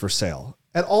 everybody's for sale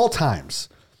at all times.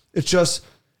 It's just,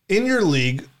 in your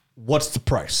league, what's the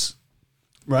price,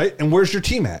 right? And where's your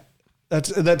team at?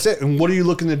 That's it. And what are you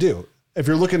looking to do? If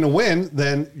you're looking to win,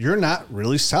 then you're not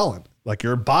really selling. Like,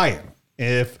 you're buying.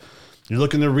 If you're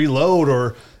looking to reload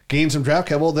or gain some draft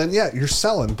capital, then yeah, you're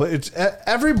selling. But it's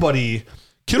everybody.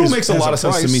 Kittle makes a lot of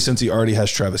sense to me since he already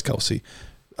has Travis Kelce.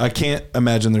 I can't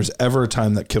imagine there's ever a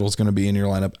time that Kittle's going to be in your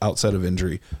lineup outside of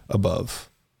injury above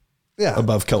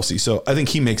Kelce. So I think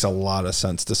he makes a lot of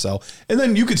sense to sell. And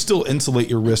then you could still insulate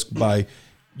your risk by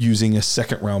using a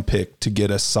second round pick to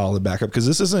get a solid backup, because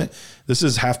this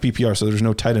is half PPR, so there's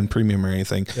no tight end premium or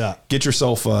anything. Yeah. Get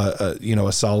yourself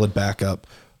a solid backup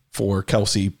for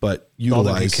Kelce, but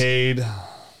utilize Kincaid.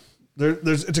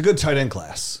 It's a good tight end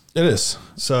class. It is.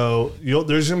 So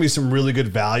there's going to be some really good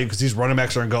value because these running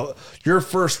backs are going to go. Your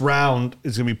first round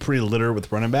is going to be pretty littered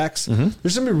with running backs. Mm-hmm.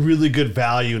 There's going to be really good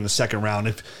value in the second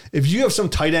round. If you have some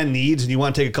tight end needs and you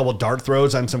want to take a couple dart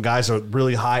throws on some guys that are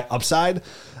really high upside,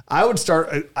 I would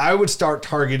start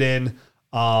targeting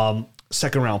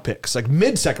second round picks, like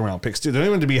mid second round picks too. They don't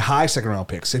even have to be high second round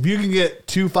picks. If you can get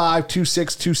 2.5,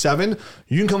 2.6, 2.7,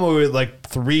 you can come away with like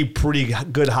 3 pretty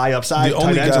good high upside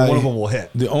tight ends, and one of them will hit.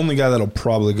 The only guy that'll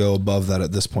probably go above that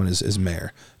at this point is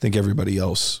Mayer. I think everybody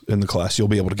else in the class you'll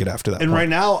be able to get after that. And point. Right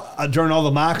now, during all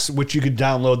the mocks, which you could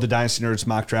download the Dynasty Nerds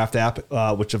mock draft app,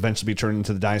 which eventually be turned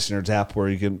into the Dynasty Nerds app, where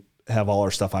you can have all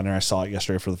our stuff on there. I saw it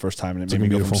yesterday for the first time, and it made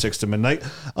me go from 6 to midnight.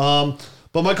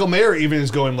 But Michael Mayer even is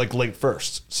going like late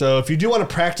first. So if you do want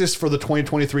to practice for the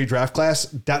 2023 draft class,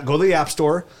 go to the App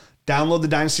Store, download the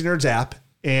Dynasty Nerds app,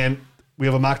 and we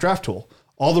have a mock draft tool.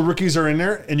 All the rookies are in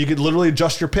there, and you can literally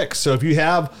adjust your picks. So if you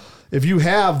have the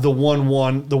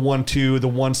 1-1, the 1-2, the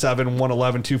 1-7, 1-11,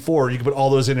 2-4, you can put all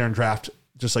those in there and draft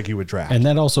just like you would draft. And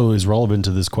that also is relevant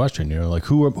to this question, like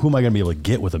who am I going to be able to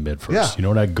get with a mid first? Yeah. You know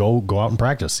what? I go out and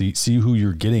practice, see who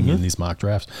you're getting in these mock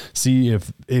drafts. See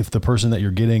if the person that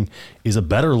you're getting is a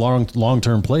better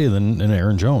long-term play than an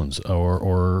Aaron Jones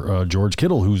or George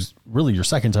Kittle, who's really your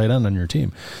second tight end on your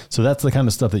team. So that's the kind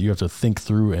of stuff that you have to think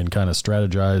through and kind of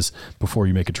strategize before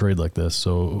you make a trade like this.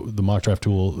 So the mock draft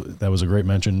tool, that was a great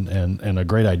mention and a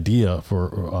great idea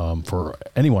for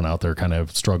anyone out there kind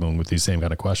of struggling with these same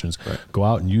kind of questions. Right. Go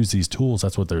out and use these tools.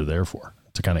 That's what they're there for,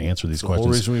 to kind of answer these questions. The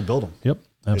whole reason we build them. Yep,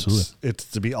 absolutely. It's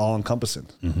to be all encompassing.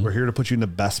 Mm-hmm. We're here to put you in the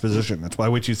best position. That's why I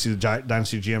wait you to see the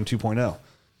Dynasty GM 2.0. You're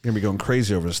gonna be going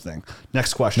crazy over this thing.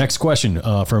 Next question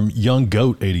from Young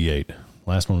Goat 88.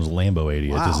 Last one was Lambo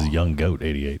 88. Wow. This is Young Goat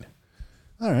 88.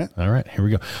 All right, here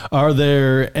we go. Are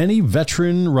there any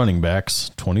veteran running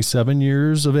backs, 27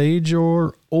 years of age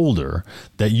or older,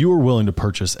 that you are willing to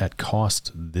purchase at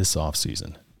cost this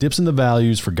offseason? Dips in the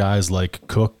values for guys like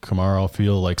Cook, Kamara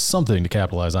feel like something to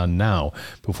capitalize on now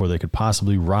before they could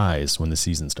possibly rise when the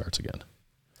season starts again.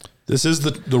 This is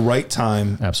the right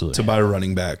time to buy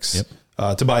running backs,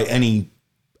 to buy any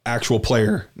actual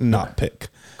player, not pick.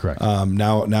 Correct.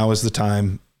 Now is the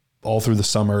time, all through the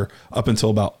summer up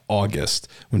until about August,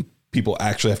 when people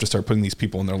actually have to start putting these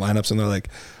people in their lineups, and they're like,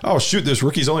 "Oh shoot, this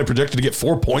rookie's only projected to get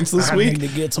 4 points this week. I need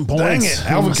to get some points. Dang it,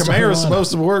 Alvin Kamara is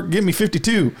supposed to give me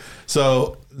 52."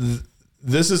 So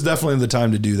this is definitely the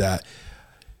time to do that.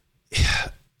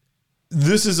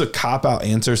 This is a cop-out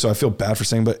answer, so I feel bad for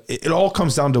saying, but it all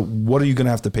comes down to what are you going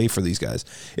to have to pay for these guys?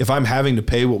 If I'm having to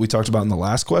pay what we talked about in the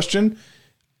last question,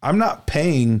 I'm not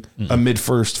paying a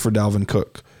mid-first for Dalvin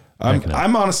Cook.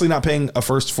 I'm honestly not paying a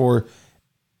first for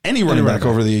any running back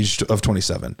over the age of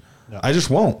 27. No. I just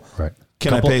won't. Right.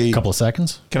 I pay a couple of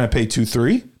seconds? Can I pay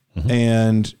 2-3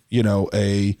 and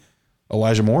a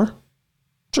Elijah Moore?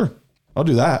 Sure, I'll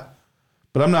do that.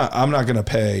 But I'm not going to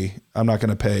pay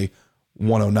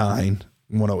 109,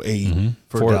 108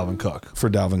 for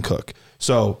Dalvin Cook.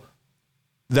 So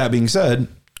that being said,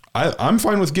 I'm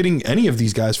fine with getting any of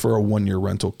these guys for a 1-year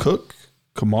rental. Cook,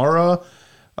 Kamara.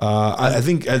 I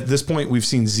think at this point we've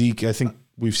seen Zeke. I think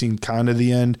we've seen kind of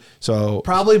the end. So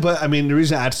probably, but I mean, the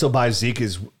reason I'd still buy Zeke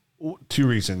is 2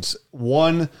 reasons.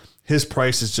 One, his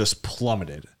price is just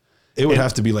plummeted. It would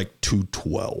have to be like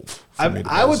 212.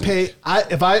 I would pay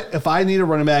if I need a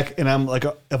running back, and I'm like,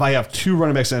 if I have 2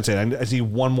 running backs, I need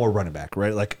 1 more running back,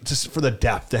 right? Like just for the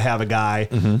depth to have a guy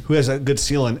who has a good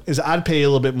ceiling. I'd pay a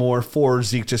little bit more for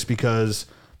Zeke just because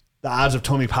the odds of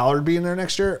Tony Pollard being there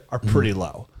next year are pretty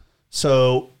low.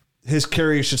 So his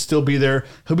carry should still be there.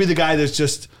 He'll be the guy that's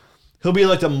just he'll be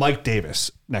like the Mike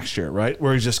Davis next year, right?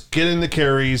 Where he's just getting the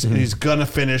carries and he's gonna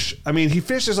finish. I mean, he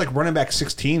finishes like running back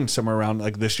 16 somewhere around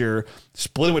like this year,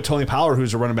 splitting with Tony Pollard,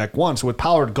 who's a running back 1. So with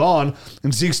Pollard gone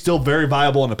and Zeke's still very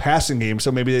viable in the passing game,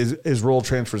 so maybe his role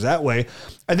transfers that way.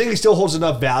 I think he still holds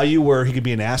enough value where he could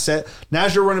be an asset. Not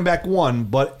as your running back 1,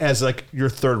 but as like your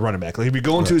third running back. Like if you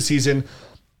go into a season,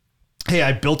 hey,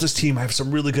 I built this team. I have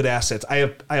some really good assets. I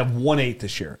have 1-8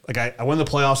 this year. Like I won the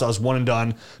playoffs. I was one and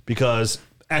done because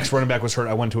X running back was hurt.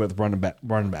 I went to it with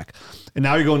running back. And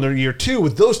now you're going to year 2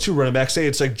 with those 2 running backs. Say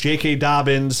it's like J.K.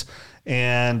 Dobbins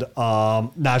and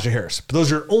Najee Harris. But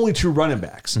those are only 2 running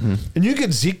backs. And you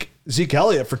get Zeke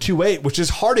Elliott for 2.8, which is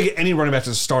hard to get any running back as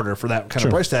a starter for that kind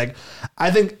of price tag. I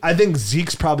think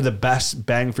Zeke's probably the best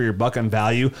bang for your buck on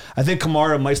value. I think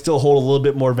Kamara might still hold a little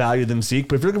bit more value than Zeke,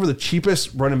 but if you're looking for the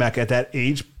cheapest running back at that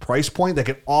age price point that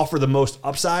can offer the most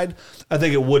upside, I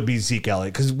think it would be Zeke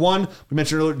Elliott. Because one, we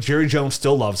mentioned earlier, Jerry Jones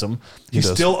still loves him. He's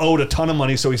still owed a ton of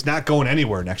money, so he's not going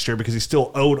anywhere next year because he's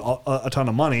still owed a ton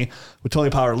of money. With Tony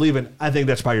Pollard leaving, I think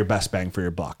that's probably your best bang for your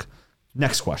buck.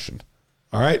 Next question.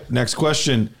 All right, next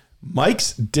question.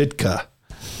 Mike's Ditka,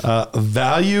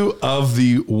 value of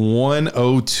the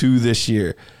 102 this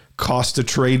year, cost to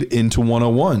trade into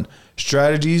 101.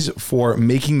 Strategies for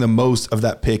making the most of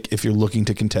that pick if you're looking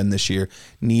to contend this year.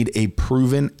 Need a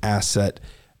proven asset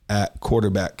at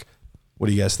quarterback. What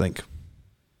do you guys think?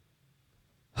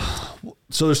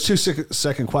 So there's 2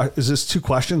 second questions. Is this 2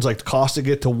 questions, like the cost to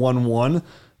get to 1-1,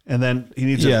 and then he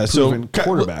needs a proven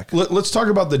quarterback? Let's talk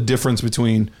about the difference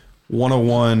between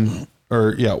 101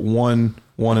 or 1-1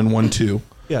 and 1-2.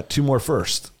 Yeah, 2 more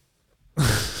first.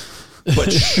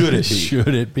 But should it be?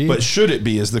 Should it be? But should it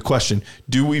be is the question.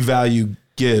 Do we value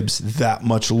Gibbs that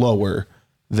much lower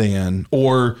than,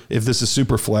 or if this is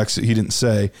super flex, he didn't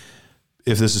say,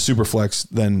 if this is super flex,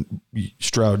 then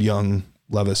Stroud, Young,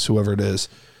 Levis, whoever it is,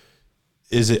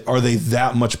 are they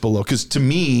that much below? Because to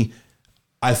me,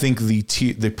 I think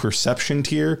the perception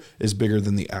tier is bigger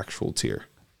than the actual tier.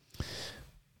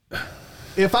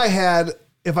 If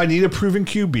I need a proven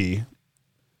QB,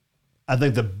 I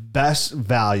think the best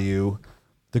value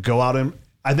to go out and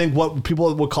I think what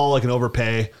people would call like an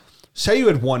overpay. Say you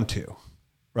had 1-2,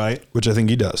 right? Which I think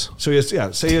he does. So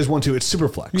say he has 1-2. It's super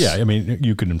flex. Yeah, I mean,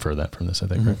 you could infer that from this, I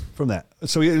think. Right? From that.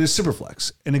 So it is super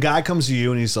flex. And the guy comes to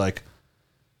you and he's like,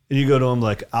 and you go to him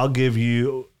like, I'll give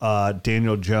you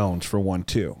Daniel Jones for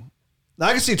 1-2. Now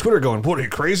I can see Twitter going, what, are you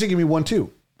crazy? Give me 1-2.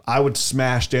 I would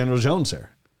smash Daniel Jones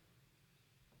there.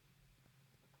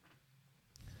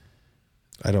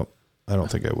 I don't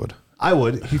think I would. I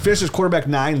would. He finishes quarterback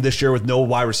 9 this year with no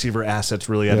wide receiver assets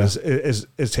really as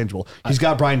tangible. He's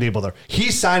got Brian Dable there.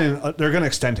 He's signing. They're going to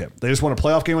extend him. They just won a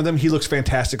playoff game with him. He looks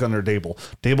fantastic under Dable.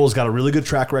 Dable's got a really good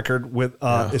track record with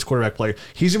his quarterback play.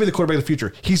 He's going to be the quarterback of the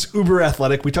future. He's uber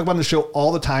athletic. We talk about on the show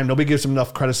all the time. Nobody gives him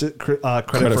enough credit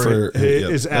for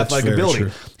his athletic ability.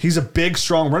 True. He's a big,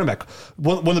 strong running back.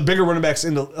 One of the bigger running backs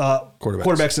in the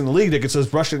quarterbacks in the league that gets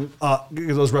those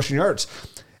rushing yards.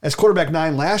 As quarterback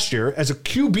 9 last year, as a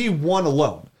QB1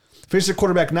 alone, finished at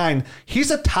quarterback 9,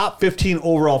 he's a top 15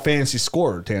 overall fantasy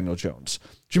scorer, Daniel Jones.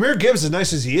 Jahmyr Gibbs, as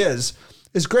nice as he is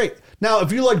great. Now,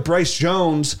 if you like Bryce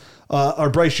Jones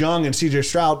or Bryce Young and CJ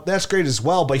Stroud, that's great as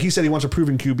well, but he said he wants a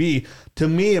proven QB. To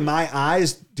me, in my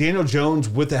eyes, Daniel Jones,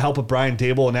 with the help of Brian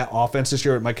Dable and that offense this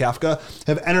year with Mike Kafka,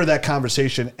 have entered that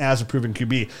conversation as a proven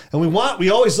QB. And we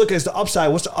always look at the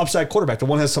upside. What's the upside quarterback? The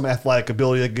one that has some athletic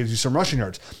ability that gives you some rushing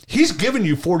yards. He's given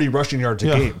you 40 rushing yards a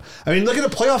game. I mean, look at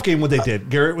the playoff game, what they did,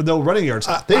 Garrett, with no running yards.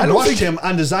 They rushed him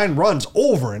on design runs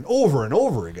over and over and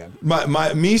over again.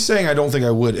 Me saying I don't think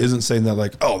I would isn't saying that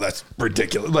like, oh, that's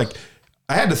ridiculous. Like,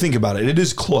 I had to think about it. It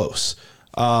is close.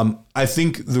 I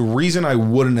think the reason I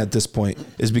wouldn't at this point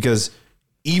is because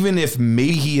even if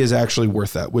maybe he is actually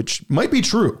worth that, which might be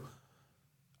true,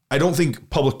 I don't think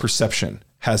public perception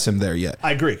has him there yet.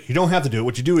 I agree. You don't have to do it.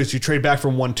 What you do is you trade back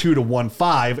from 1-2 to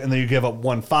 1-5, and then you give up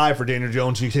 1-5 for Daniel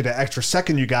Jones. And you take that extra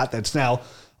second you got that's now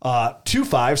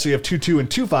 2-5, so you have 2-2 and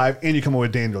 2-5, and you come away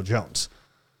with Daniel Jones.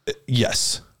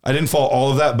 Yes. I didn't follow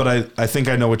all of that, but I think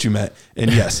I know what you meant.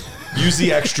 And yes, use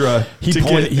the extra. He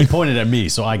pointed at me,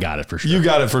 so I got it for sure. You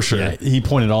got it for sure. Yeah, he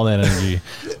pointed all that energy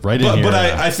right in here. But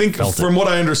I think from what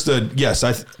I understood,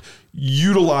 yes,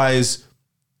 utilize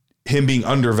him being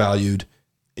undervalued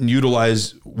and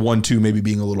utilize 1-2 maybe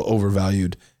being a little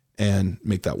overvalued and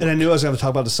make that work. And I knew I was going to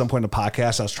talk about this at some point in the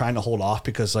podcast. I was trying to hold off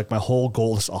because like my whole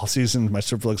goal this offseason, my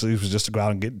Superflex league was just to go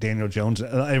out and get Daniel Jones.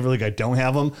 And I really, I don't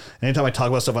have him. And anytime I talk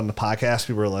about stuff on the podcast,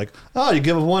 people are like, "Oh, you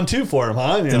give him 1-2 for him,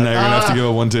 huh?" And now you're going to have to give a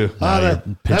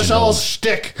 1-2. That's all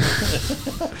shtick.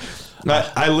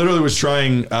 I literally was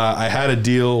trying. I had a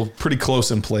deal pretty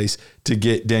close in place to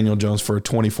get Daniel Jones for a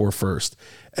 24 first,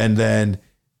 and then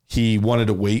he wanted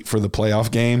to wait for the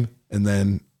playoff game, and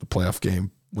then the playoff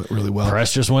game went really well.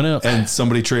 Price just went up, and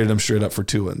somebody traded him straight up for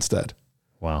Tua instead.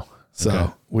 Wow.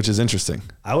 So, which is interesting.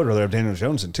 I would rather have Daniel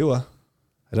Jones than Tua.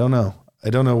 I don't know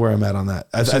where I'm at on that.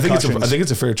 I think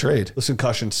it's a fair trade. Those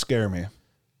concussions scare me.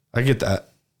 I get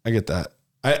that.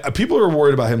 People are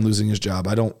worried about him losing his job.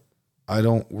 I don't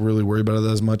really worry about it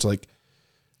as much. Like,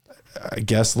 I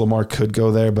guess Lamar could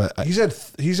go there, but he's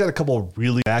had a couple of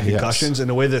really bad concussions, and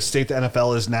the way the state the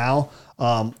NFL is now,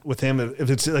 with him, if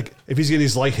he's getting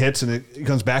these light hits and he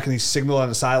comes back and he's signaled on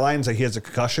the sidelines like he has a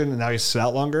concussion and now he's sit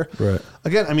out longer. Right.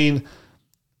 Again, I mean,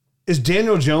 is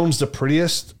Daniel Jones the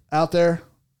prettiest out there?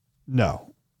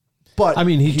 No. But I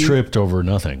mean, he tripped over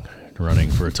nothing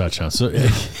running for a touchdown. So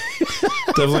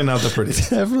definitely not the prettiest.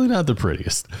 Definitely not the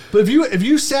prettiest. But if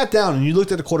you sat down and you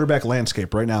looked at the quarterback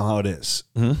landscape right now, how it is,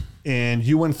 and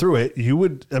you went through it, you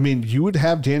would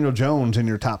have Daniel Jones in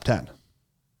your top 10.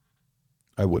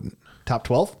 I wouldn't. Top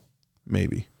 12?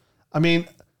 Maybe. I mean,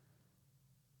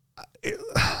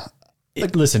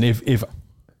 listen, if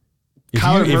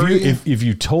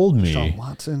you told me Sean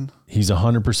Watson, he's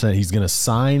 100%, he's going to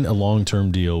sign a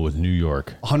long-term deal with New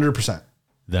York, 100%,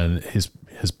 then his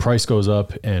price goes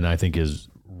up, and I think his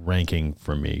ranking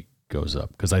for me goes up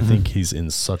because I think he's in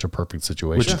such a perfect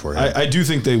situation for him. I do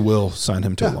think they will sign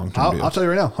him to a long-term deal. I'll tell you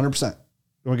right now, 100%.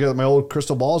 You want to get my old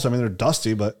crystal balls? I mean, they're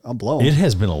dusty, but I'm blowing. It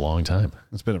has been a long time.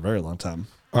 It's been a very long time.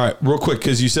 All right, real quick,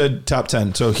 because you said top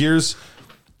 10. So here's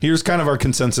kind of our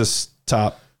consensus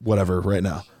top whatever right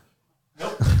now.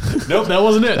 Nope, that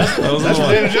wasn't it. That's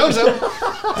for Daniel Jones,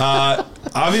 though.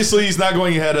 Obviously, he's not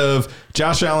going ahead of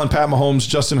Josh Allen, Pat Mahomes,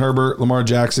 Justin Herbert, Lamar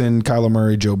Jackson, Kyler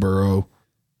Murray, Joe Burrow.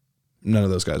 None of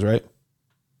those guys, right?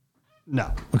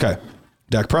 No. Okay.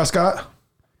 Dak Prescott.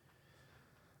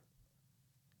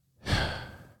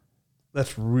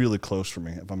 That's really close for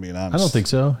me, if I'm being honest. I don't think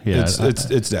so. Yeah,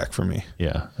 it's Dak for me.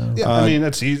 Yeah. I mean,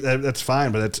 that's easy, that's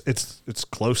fine, but it's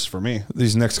close for me.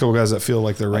 These next couple guys that feel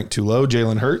like they're ranked too low.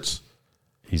 Jalen Hurts.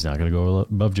 He's not going to go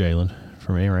above Jalen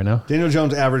for me right now. Daniel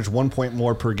Jones averaged 1 point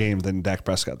more per game than Dak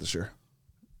Prescott this year.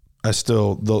 I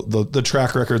still the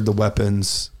track record, the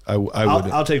weapons.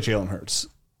 I'll take Jalen Hurts.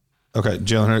 Okay,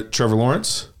 Jalen Hurts. Trevor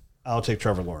Lawrence. I'll take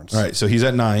Trevor Lawrence. All right, so he's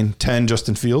at 9. 10,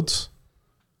 Justin Fields.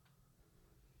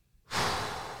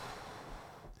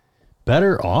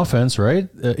 Better offense, right?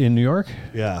 In New York?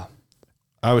 Yeah.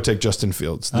 I would take Justin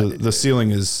Fields. The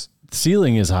ceiling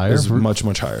is higher.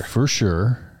 Much higher. For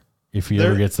sure. If he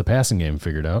ever gets the passing game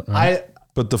figured out. Right?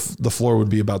 But the floor would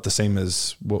be about the same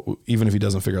as even if he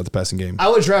doesn't figure out the passing game. I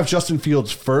would draft Justin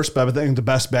Fields first, but I think the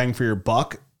best bang for your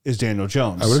buck is Daniel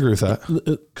Jones. I would agree with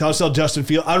that. I'll sell Justin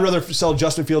Fields. I'd rather sell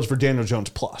Justin Fields for Daniel Jones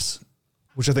plus,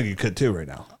 which I think you could too right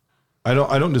now. I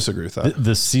don't disagree with that.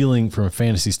 The ceiling from a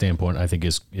fantasy standpoint, I think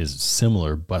is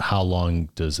similar, but how long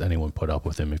does anyone put up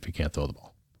with him if he can't throw the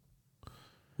ball?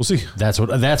 We'll see. That's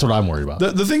what I'm worried about.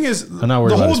 The thing is, the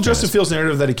whole Justin Fields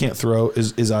narrative that he can't throw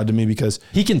is odd to me because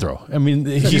he can throw. I mean,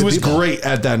 he was great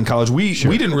at that in college. We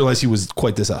didn't realize he was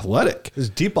quite this athletic. His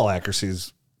deep ball accuracy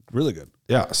is really good.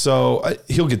 Yeah, so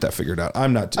he'll get that figured out.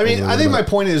 I'm not. I mean, I think my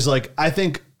point is like I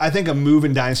think a move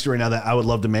in Dynasty right now that I would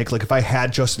love to make, like if I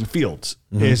had Justin Fields,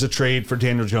 is a trade for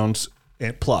Daniel Jones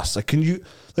and plus. Like, can you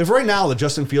like right now the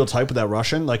Justin Fields hype with that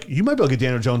Russian? Like, you might be able to get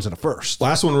Daniel Jones in a first.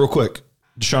 Last one, real quick.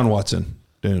 Deshaun Watson,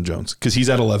 Daniel Jones, because he's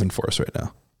at 11 for us right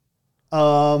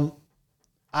now.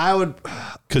 I would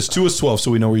because 2 is 12,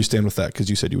 so we know where you stand with that because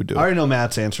you said you would do it. I already know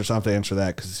Matt's answer, so I don't have to answer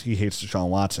that because he hates Deshaun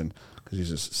Watson because he's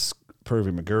just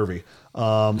pervy McGurvey.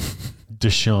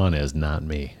 Deshaun is not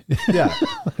me. Yeah.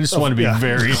 I just want to be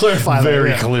very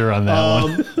clear on that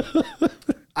one.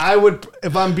 I would,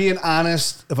 if I'm being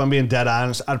dead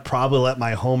honest, I'd probably let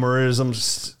my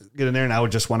homerisms get in there, and I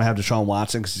would just want to have Deshaun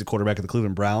Watson because he's a quarterback of the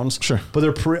Cleveland Browns. Sure. But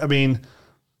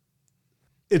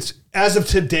it's as of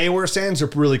today where it stands, they're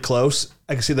really close.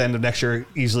 I can see the end of next year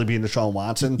easily being Deshaun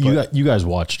Watson. You guys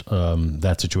watched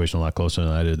that situation a lot closer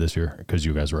than I did this year because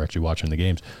you guys were actually watching the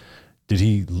games. Did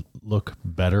he look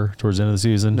better towards the end of the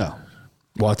season? No.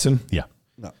 Watson? Yeah.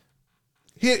 No.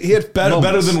 He had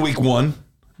better than week 1,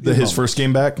 his first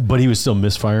game back. But he was still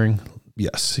misfiring?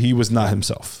 Yes. He was not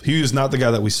himself. He was not the guy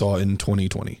that we saw in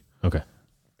 2020. Okay.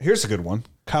 Here's a good one.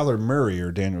 Kyler Murray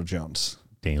or Daniel Jones?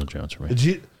 Daniel Jones for me.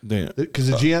 Because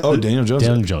the GM... Daniel Jones.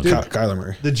 Daniel Jones. Kyler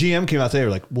Murray. The GM came out there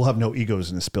like, we'll have no egos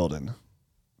in this building.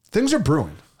 Things are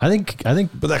brewing. I think.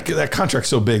 But that contract's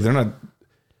so big, they're not...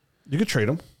 You could trade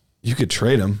him. You could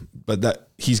trade him, but that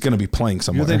he's going to be playing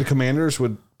somewhere. You think the Commanders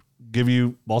would give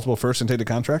you multiple firsts and take the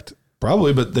contract?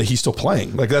 Probably, but he's still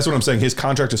playing. Like, that's what I'm saying. His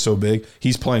contract is so big.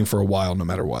 He's playing for a while no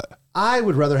matter what. I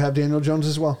would rather have Daniel Jones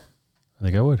as well. I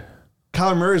think I would.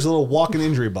 Kyler Murray is a little walking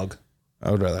injury bug.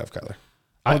 I would rather have Kyler.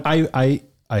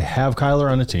 I have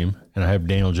Kyler on a team, and I have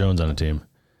Daniel Jones on a team,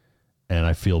 and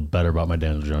I feel better about my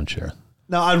Daniel Jones share.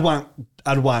 No, I'd want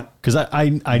because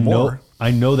I more.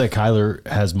 know that Kyler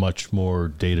has much more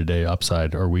day-to-day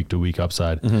upside or week-to-week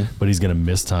upside, but he's going to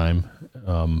miss time,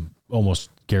 almost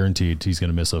guaranteed. He's going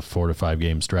to miss a 4 to 5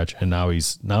 game stretch, and now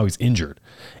he's injured,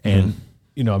 and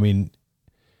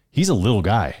he's a little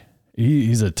guy.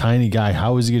 He's a tiny guy.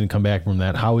 How is he going to come back from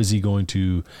that? How is he going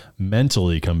to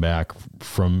mentally come back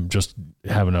from just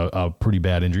having a pretty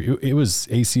bad injury? It was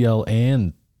ACL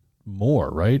and more,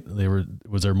 right?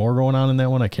 Was there more going on in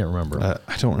that one? I can't remember.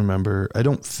 I don't remember. I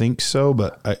don't think so,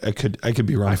 but I could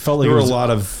be wrong. I felt like there were a lot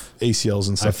of ACLs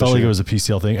and stuff. I felt like it was a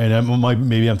PCL thing, and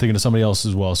maybe I'm thinking of somebody else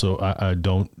as well. So I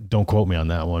don't quote me on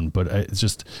that one, but it's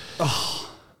just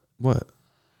what.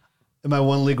 In my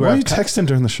one league, why are you texting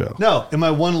during the show? No, in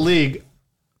my one league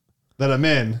that I'm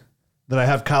in, that I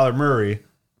have Kyler Murray,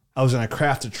 I was going to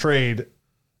craft a trade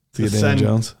to get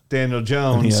Daniel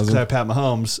Jones because I have Pat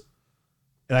Mahomes,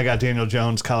 and I got Daniel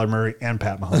Jones, Kyler Murray, and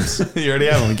Pat Mahomes. You already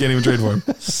have him. You can't even trade for him.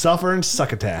 Suffer and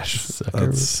succotash.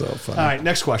 That's so funny. All right,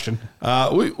 next question.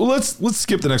 Let's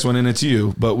skip the next one, and it's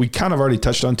you. But we kind of already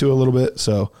touched on two a little bit,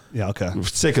 so yeah, okay. For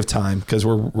sake of time, because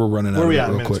we're running out. Where are we at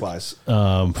at real quick. minutes-wise?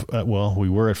 Well, we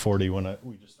were at 40 when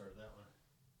we just started that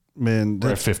one. Man,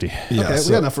 We're at 50. Yeah, okay, we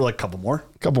got enough for like a couple more.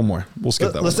 Couple more. We'll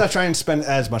skip that. Let's not try and spend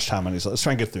as much time on these. Let's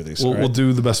try and get through these. We'll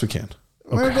do the best we can.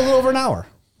 We're going to go a little over an hour.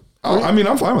 Oh, I mean,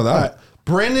 I'm fine with that. All right.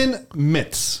 Brandon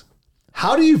Mitz,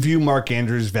 how do you view Mark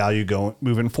Andrews' value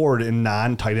moving forward in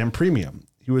non-tight end premium?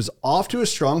 He was off to a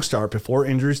strong start before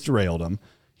injuries derailed him.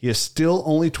 He is still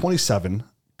only 27,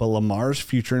 but Lamar's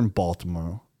future in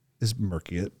Baltimore is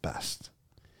murky at best.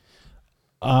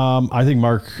 I think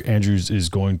Mark Andrews is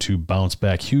going to bounce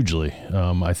back hugely.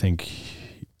 I think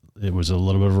it was a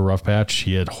little bit of a rough patch.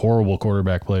 He had horrible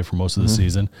quarterback play for most of the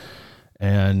season,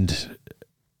 and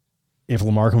if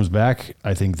Lamar comes back,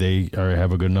 I think they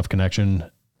have a good enough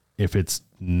connection. If it's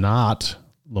not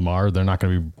Lamar, they're not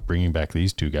going to be bringing back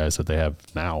these two guys that they have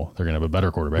now. They're going to have a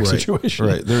better quarterback situation.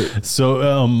 Right.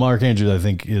 So Mark Andrews, I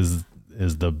think, is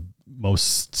the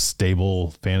most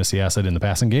stable fantasy asset in the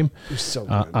passing game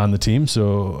on the team.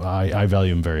 So I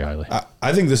value him very highly.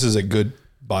 I think this is a good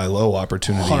buy low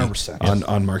opportunity 100%.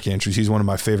 on Mark Andrews. He's one of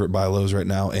my favorite buy lows right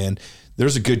now. And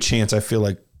there's a good chance I feel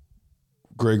like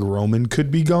Greg Roman could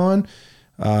be gone.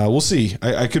 We'll see.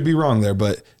 I could be wrong there,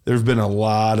 but there's been a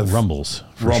lot of rumbles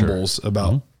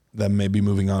about them maybe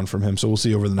moving on from him. So we'll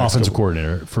see over the next offensive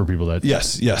coordinator for people that.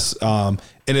 Yes. And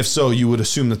if so, you would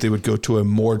assume that they would go to a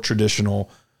more traditional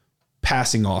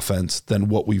passing offense than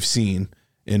what we've seen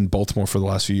in Baltimore for the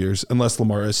last few years, unless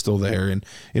Lamar is still there. And,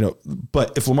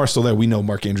 but if Lamar's still there, we know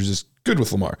Mark Andrews is good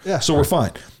with Lamar. Yeah, so we're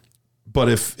fine. But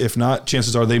if not,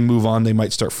 chances are they move on. They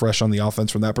might start fresh on the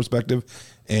offense from that perspective,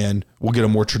 and we'll get a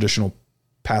more traditional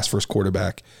pass first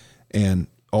quarterback, and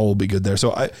all will be good there.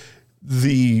 So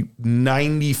the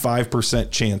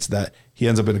 95% chance that he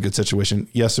ends up in a good situation.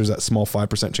 Yes, there's that small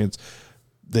 5% chance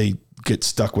they get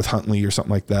stuck with Huntley or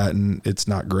something like that, and it's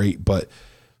not great. But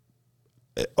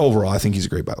overall, I think he's a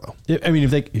great buy low. I mean,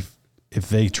 if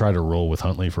they try to roll with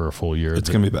Huntley for a full year, it's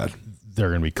going to be bad. They're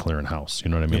going to be clearing house.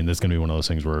 You know what I mean? That's going to be one of those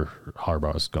things where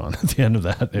Harbaugh's gone at the end of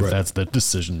that, if that's the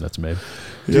decision that's made.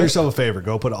 Do yourself a favor.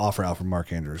 Go put an offer out for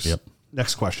Mark Andrews. Yep.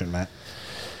 Next question, Matt.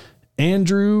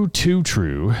 Andrew Too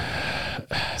True.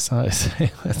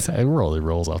 It really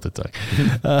rolls off the tongue.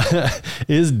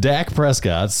 Is Dak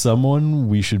Prescott someone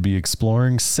we should be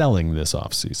exploring selling this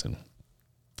offseason?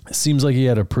 It seems like he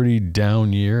had a pretty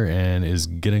down year and is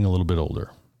getting a little bit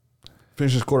older.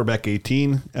 Finishes quarterback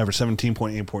 18, average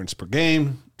 17.8 points per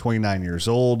game, 29 years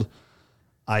old.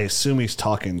 I assume he's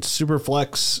talking super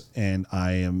flex, and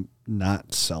I am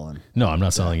not selling. No, I'm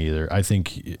not selling either. I think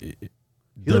he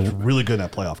looked really good in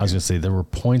that playoff game. I was going to say there were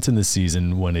points in the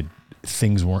season when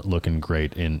things weren't looking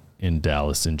great in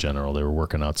Dallas in general. They were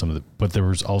working out but there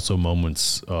was also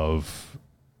moments of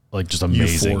like just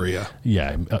amazing euphoria.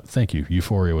 Yeah, thank you.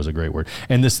 Euphoria was a great word.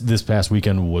 And this past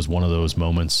weekend was one of those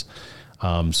moments.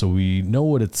 So we know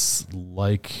what it's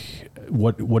like,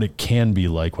 what it can be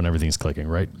like when everything's clicking,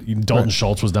 right? Dalton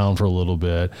Schultz was down for a little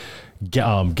bit.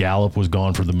 Gallup was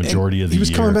gone for the majority of the year.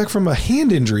 He was coming back from a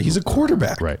hand injury. He's a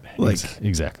quarterback. Right.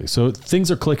 Exactly. So things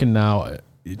are clicking now.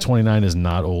 29 is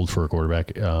not old for a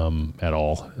quarterback at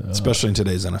all. Especially in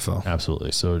today's NFL.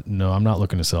 Absolutely. So, no, I'm not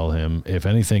looking to sell him. If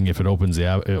anything, if it opens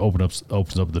up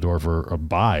the door for a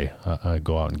buy,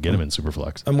 go out and get him in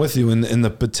Superflex. I'm with you in the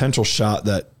potential shot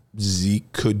that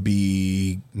Zeke could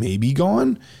be maybe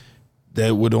gone,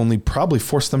 that would only probably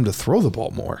force them to throw the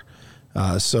ball more.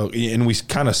 And we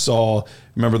kind of saw,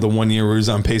 remember the 1 year where he was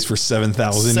on pace for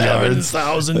 7,000 yards?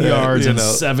 7,000 yards and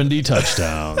 70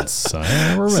 touchdowns.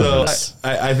 I remember this.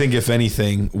 I think if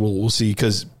anything, we'll see,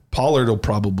 because Pollard will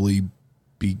probably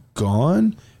be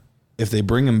gone. If they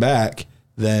bring him back,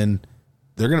 then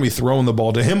they're going to be throwing the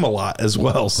ball to him a lot as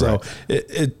well. So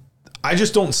I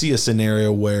just don't see a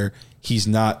scenario where he's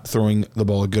not throwing the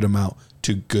ball a good amount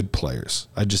to good players.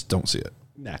 I just don't see it.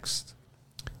 Next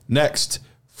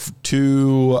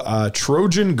to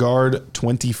Trojan Guard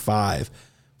 25.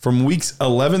 From weeks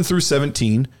 11 through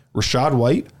 17, Rachaad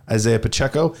White, Isaiah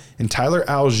Pacheco, and Tyler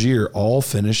Algier all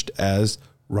finished as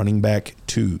running back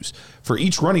 2s. For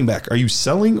each running back, are you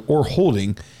selling or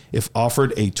holding if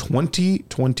offered a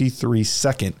 2023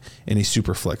 second in a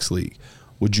Superflex league?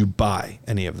 Would you buy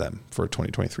any of them for a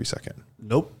 2023 second?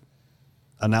 Nope.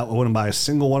 I wouldn't buy a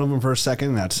single one of them for a second,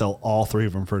 and I'd sell all 3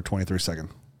 of them for a 23 second.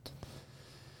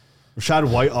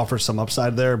 Rachaad White offers some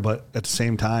upside there, but at the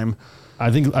same time, I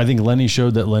think Lenny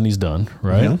showed that Lenny's done,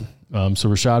 right? Yeah. So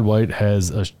Rachaad White has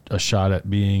a shot at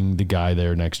being the guy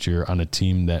there next year on a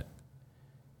team that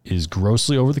is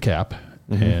grossly over the cap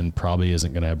and probably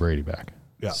isn't going to have Brady back.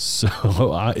 Yeah. So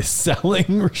selling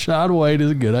Rachaad White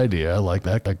is a good idea. I like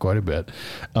that guy quite a bit.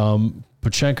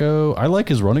 Pacheco, I like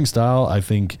his running style. I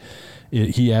think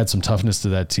he adds some toughness to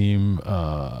that team.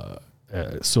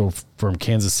 So from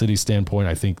Kansas City standpoint,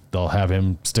 I think they'll have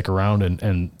him stick around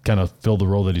and kind of fill the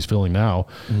role that he's filling now.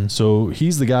 So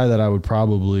he's the guy that I would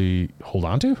probably hold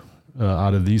on to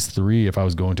out of these 3 if I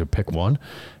was going to pick one,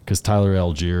 because Tyler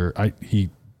Algier, he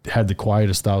had the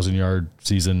quietest 1,000-yard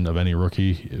season of any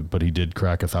rookie, but he did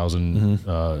crack 1,000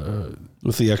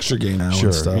 with the extra gain now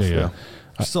and stuff. Yeah.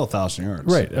 Still 1,000 yards.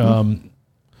 Right.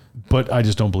 But I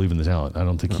just don't believe in the talent. I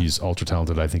don't think he's ultra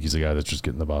talented. I think he's a guy that's just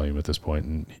getting the volume at this point,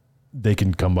 and they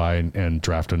can come by and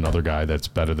draft another guy that's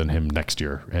better than him next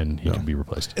year, and he can be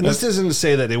replaced. And this isn't to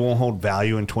say that they won't hold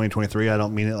value in 2023. I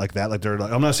don't mean it like that. Like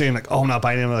I'm not saying like, I'm not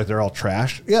buying them like they're all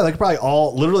trash. Yeah, they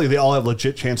probably they all have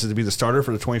legit chances to be the starter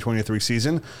for the 2023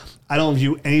 season. I don't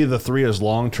view any of the 3 as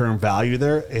long-term value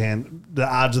there, and the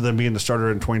odds of them being the starter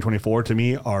in 2024 to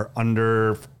me are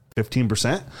under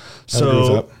 15%.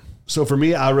 So for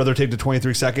me, I'd rather take the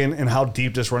 23 second, and how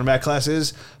deep this running back class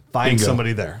is, find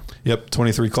somebody there. Yep,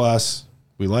 23 class.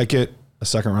 We like it. A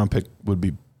second-round pick would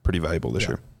be pretty valuable this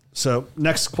year. So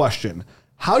next question.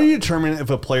 How do you determine if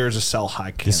a player is a sell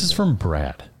high candidate? This is from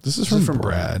Brad. This is from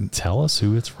Brad. Tell us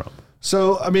who it's from.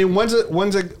 So, I mean, when's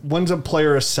a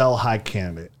player a sell high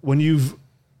candidate? When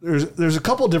there's a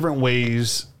couple different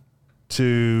ways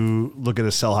to look at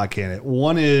a sell high candidate.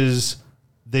 One is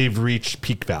they've reached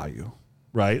peak value,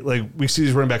 right? Like we see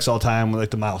these running backs all the time,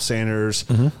 like the Miles Sanders.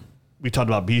 We talked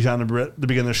about Bijan at the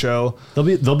beginning of the show.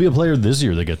 There'll be a player this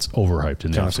year that gets overhyped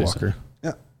in the Kenneth offseason. Walker.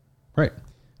 Yeah. Right.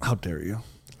 How dare you?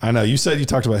 I know. You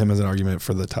talked about him as an argument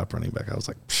for the top running back. I was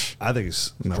like, I think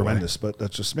he's tremendous, but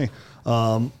that's just me.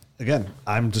 Again,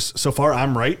 so far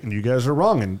I'm right, and you guys are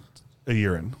wrong in a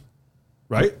year in.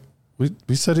 Right?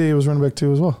 We said he was running back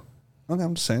 2 as well. Okay,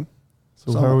 I'm just saying.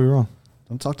 So how are we wrong?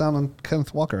 Don't talk down on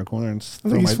Kenneth Walker. I'll go in there and I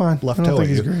think he's fine. Left I toe think at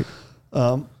he's you. great.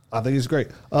 I think he's great.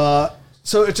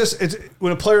 So it's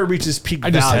when a player reaches peak I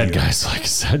value. just had guys like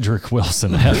Cedric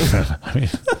Wilson. I mean,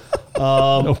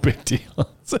 no big deal.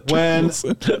 When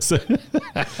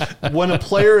a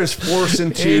player is forced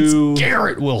into it's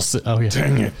Garrett Wilson. Oh yeah,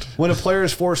 dang it! When a player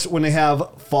is forced, when they have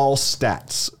false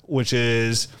stats, which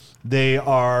is they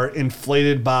are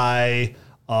inflated by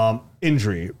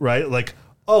injury, right? Like,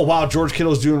 oh wow, George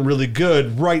Kittle's doing really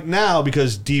good right now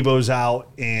because Debo's out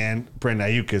and Brandon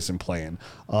Ayuk isn't playing.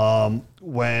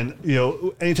 When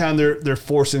anytime they're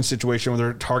forced in a situation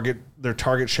where their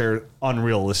target share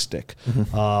unrealistic,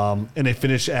 and they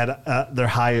finish at their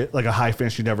high, like a high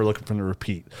finish you never look for them to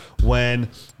repeat. When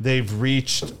they've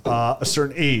reached a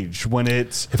certain age, when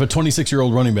it's if a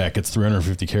 26-year-old running back gets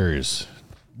 350 carries.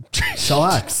 Sell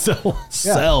high.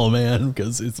 Sell, man,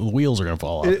 because the wheels are going to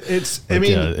fall off. That's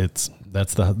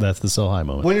the sell high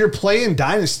moment. When you're playing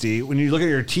Dynasty, when you look at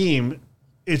your team,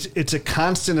 it's a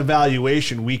constant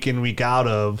evaluation week in, week out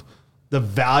of the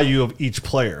value of each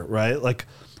player, right? Like,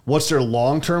 what's their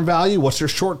long-term value? What's their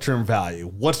short-term value?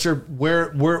 What's their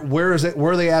where is it?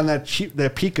 Where are they at in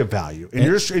that peak of value? And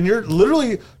you're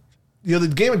literally. The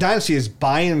game of Dynasty is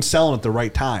buying and selling at the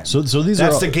right time. So these that's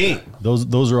are all, the game.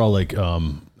 Those are all like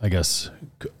I guess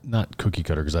not cookie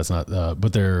cutter because that's not,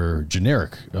 but they're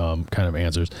generic kind of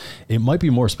answers. It might be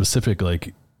more specific,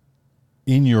 like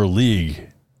in your league,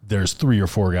 there's 3 or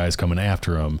 4 guys coming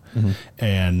after him.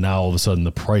 And now all of a sudden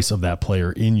the price of that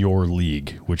player in your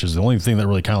league, which is the only thing that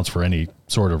really counts for any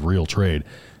sort of real trade,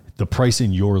 the price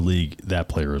in your league, that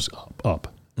player is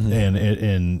up.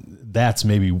 And that's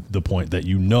maybe the point that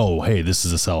hey, this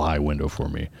is a sell high window for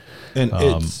me. And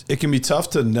it can be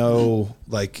tough to know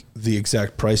like the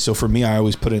exact price. So for me, I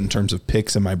always put it in terms of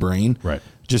picks in my brain, right?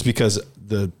 Just because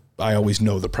I always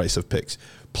know the price of picks.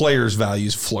 Players'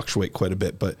 values fluctuate quite a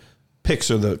bit, but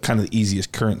picks are the kind of the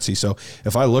easiest currency. So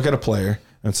if I look at a player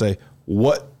and say,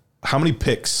 how many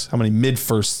picks, how many mid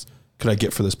firsts could I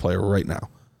get for this player right now?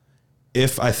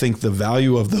 If I think the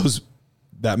value of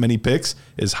that many picks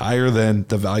is higher than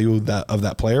the value of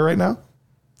that player right now,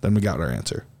 then we got our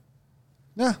answer.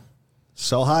 Yeah.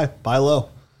 Sell high, buy low.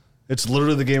 It's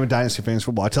literally the game of Dynasty Fantasy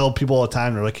Football. I tell people all the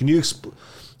time, they're like, can you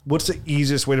what's the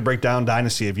easiest way to break down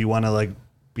Dynasty if you want to like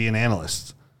be an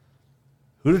analyst?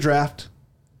 Who to draft,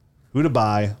 who to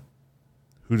buy,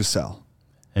 who to sell.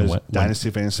 And Dynasty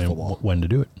Fantasy Football. When to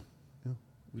do it. Yeah.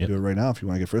 We do it right now if you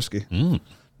want to get frisky.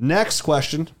 Next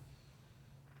question.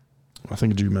 I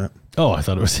think it's you, Matt. Oh, I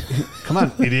thought it was. Come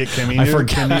on, idiot Camnesia. I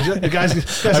forgot. The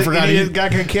guy's I forgot idiot guy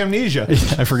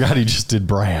Camnesia. I forgot he just did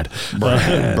Brad.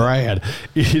 Brad.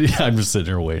 I'm just sitting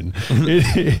here waiting.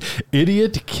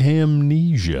 Idiot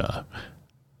Camnesia.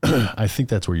 I think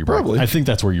that's where you break. Probably. I think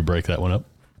that's where you break that one up.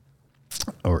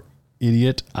 Or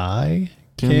idiot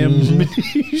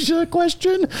Camnesia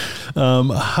question.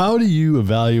 How do you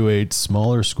evaluate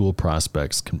smaller school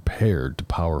prospects compared to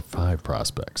Power 5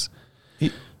 prospects?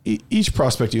 Each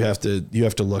prospect you have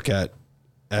to look at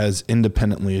as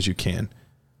independently as you can,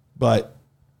 but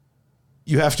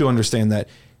you have to understand that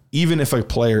even if a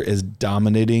player is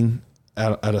dominating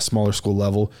at a smaller school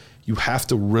level, you have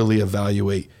to really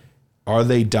evaluate, are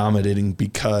they dominating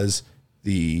because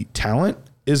the talent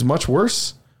is much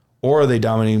worse, or are they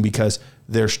dominating because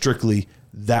they're strictly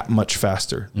that much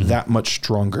faster, that much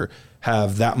stronger,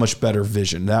 have that much better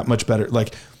vision, that much better,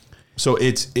 like, so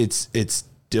it's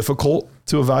difficult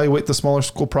to evaluate the smaller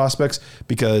school prospects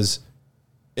because,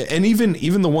 and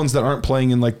even the ones that aren't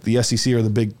playing in like the SEC or the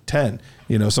Big Ten,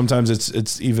 sometimes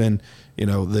it's even,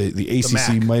 the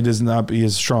ACC might not be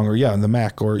as strong, or in the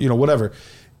MAC, or, whatever.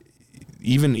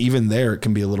 Even there, it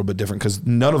can be a little bit different because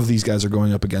none of these guys are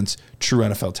going up against true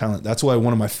NFL talent. That's why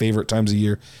one of my favorite times of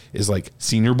year is like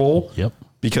Senior Bowl. Yep.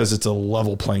 Because it's a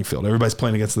level playing field. Everybody's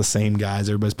playing against the same guys.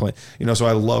 Everybody's playing, so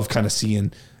I love kind of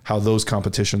seeing how those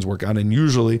competitions work out. And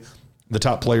usually the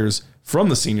top players from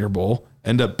the Senior Bowl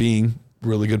end up being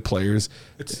really good players.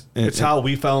 It's how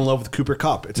we fell in love with Cooper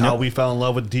Kupp. It's how we fell in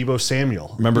love with Deebo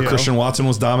Samuel. Remember Christian Watson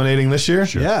was dominating this year?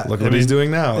 Sure. Yeah. Look what he's doing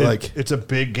now. It's a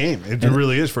big game. It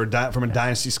really is from a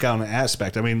dynasty scouting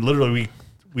aspect. I mean, literally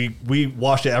we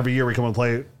watched it every year. We come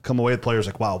away with players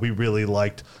like, wow, we really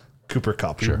liked Cooper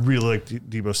Kupp. We really liked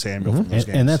Deebo Samuel from those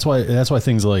games. And that's why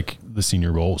things like the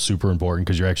Senior Bowl super important,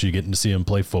 because you're actually getting to see him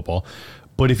play football.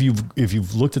 But if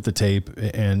you've looked at the tape,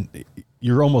 and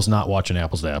you're almost not watching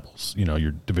apples to apples,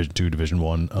 your Division II, Division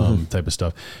I type of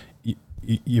stuff.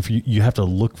 If you have to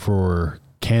look for,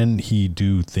 can he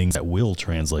do things that will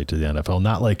translate to the NFL?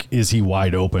 Not like, is he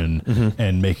wide open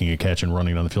and making a catch and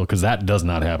running down the field? Because that does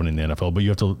not happen in the NFL. But you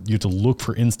have to look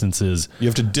for instances. You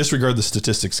have to disregard the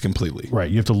statistics completely.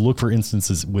 Right. You have to look for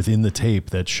instances within the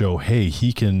tape that show, hey,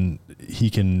 he can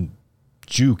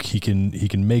juke, he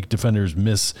can make defenders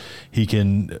miss, he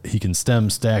can stem,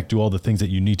 stack, do all the things that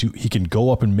you need to. He can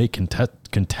go up and make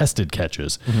contested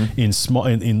catches in small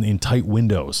in tight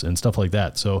windows and stuff like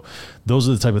that. So those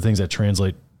are the type of things that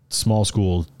translate small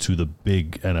school to the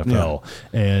big NFL.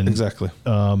 Yeah, and exactly.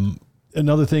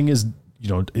 Another thing is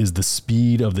the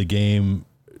speed of the game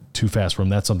too fast for him?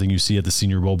 That's something you see at the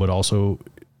Senior Bowl, but also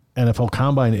NFL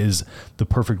Combine is the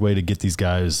perfect way to get these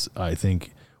guys, I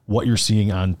think. What you're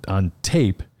seeing on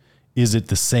tape, is it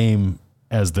the same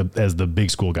as the big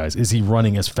school guys? Is he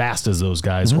running as fast as those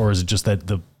guys, or is it just that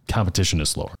the competition is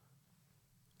slower?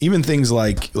 Even things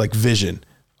like vision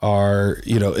are,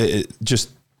 just,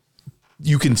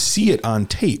 you can see it on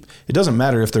tape. It doesn't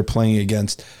matter if they're playing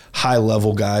against high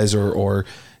level guys or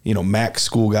MAC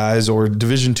school guys or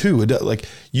Division II. Like,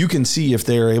 you can see if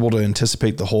they're able to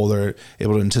anticipate the hole, they're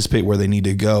able to anticipate where they need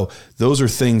to go. Those are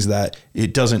things that you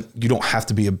don't have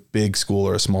to be a big school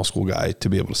or a small school guy to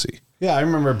be able to see. Yeah, I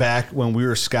remember back when we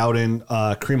were scouting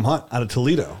Kareem Hunt out of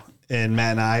Toledo, and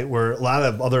Matt and I were, a lot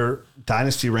of other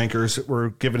dynasty rankers were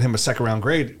giving him a second round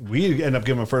grade. We ended up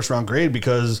giving him a first round grade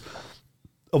because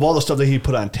of all the stuff that he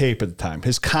put on tape at the time.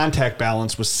 His contact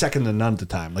balance was second to none at the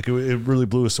time. Like, it really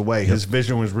blew us away. His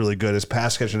vision was really good, his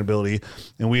pass catching ability.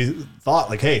 And we thought,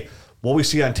 like, hey, what we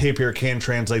see on tape here can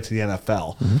translate to the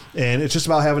NFL. And it's just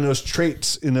about having those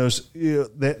traits in those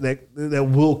that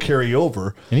will carry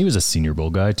over. And he was a Senior Bowl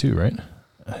guy too, right?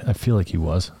 I feel like he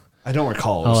was. I don't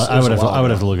recall. I would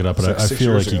have to look it up, but I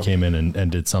feel like he ago. came in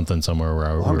and did something somewhere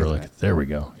where we were like, there we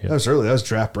go. Yep. That was early. That was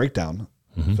draft breakdown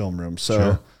film room.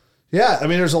 So, yeah, I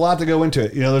mean, there's a lot to go into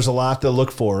it. There's a lot to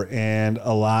look for and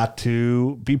a lot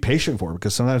to be patient for,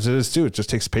 because sometimes it is too. It just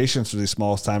takes patience with these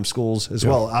smallest time schools as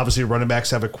well. Obviously, running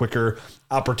backs have a quicker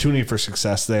opportunity for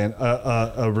success than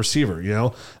a receiver.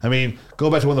 I mean,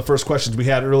 go back to one of the first questions we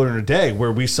had earlier in the day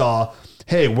where we saw,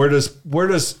 hey, where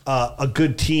does a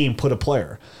good team put a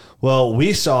player? Well,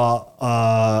 we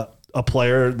saw a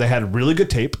player that had really good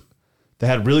tape, that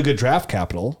had really good draft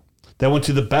capital, that went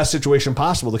to the best situation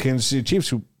possible, the Kansas City Chiefs,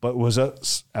 who was a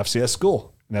FCS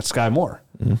school, and that's Sky Moore.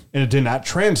 And it did not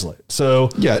translate. So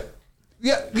Yeah.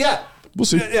 We'll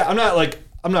see. Yeah, I'm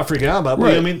not freaking out about it.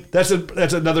 Right. I mean, that's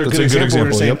another good example where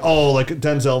you're saying, like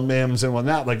Denzel Mims and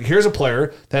whatnot. Like, here's a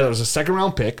player that was a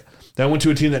second-round pick that went to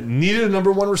a team that needed a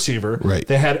number one receiver. Right.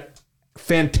 They had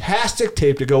fantastic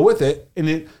tape to go with it.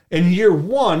 And in year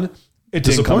one, it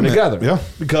didn't come together. Yeah.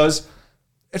 Because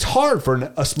it's hard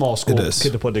for a small school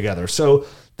kid to put together. So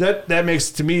that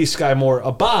makes, to me, Sky Moore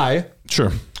a buy.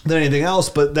 Sure. Than anything else,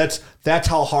 but that's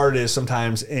how hard it is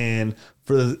sometimes. And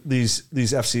for these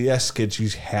FCS kids, you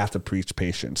have to preach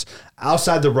patience.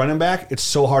 Outside the running back, it's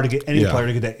so hard to get any player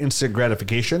to get that instant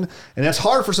gratification, and that's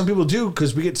hard for some people to do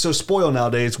because we get so spoiled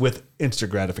nowadays with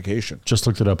instant gratification. Just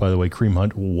looked it up, by the way. Kareem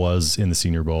Hunt was in the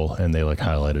Senior Bowl, and they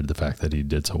highlighted the fact that he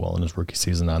did so well in his rookie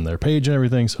season on their page and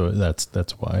everything. So that's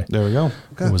why. There we go.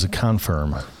 It was a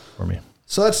confirm for me.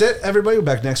 So that's it, everybody. We're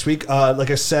back next week. Like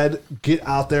I said, get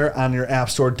out there on your app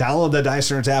store, download the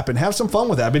Dynasty Nerds app, and have some fun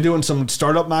with it. I've been doing some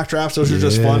startup mock drafts. Those are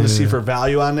just fun to see for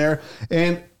value on there.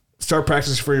 And start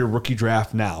practicing for your rookie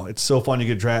draft now. It's so fun.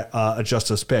 You can adjust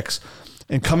those picks.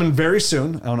 And coming very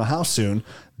soon, I don't know how soon,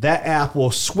 that app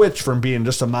will switch from being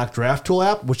just a mock draft tool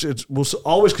app, which it will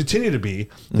always continue to be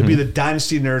the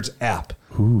Dynasty Nerds app.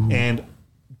 Ooh. And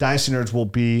Dynasty Nerds will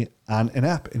be on an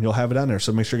app, and you'll have it on there.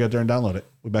 So make sure you get there and download it.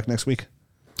 We'll be back next week.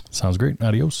 Sounds great.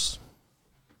 Adios.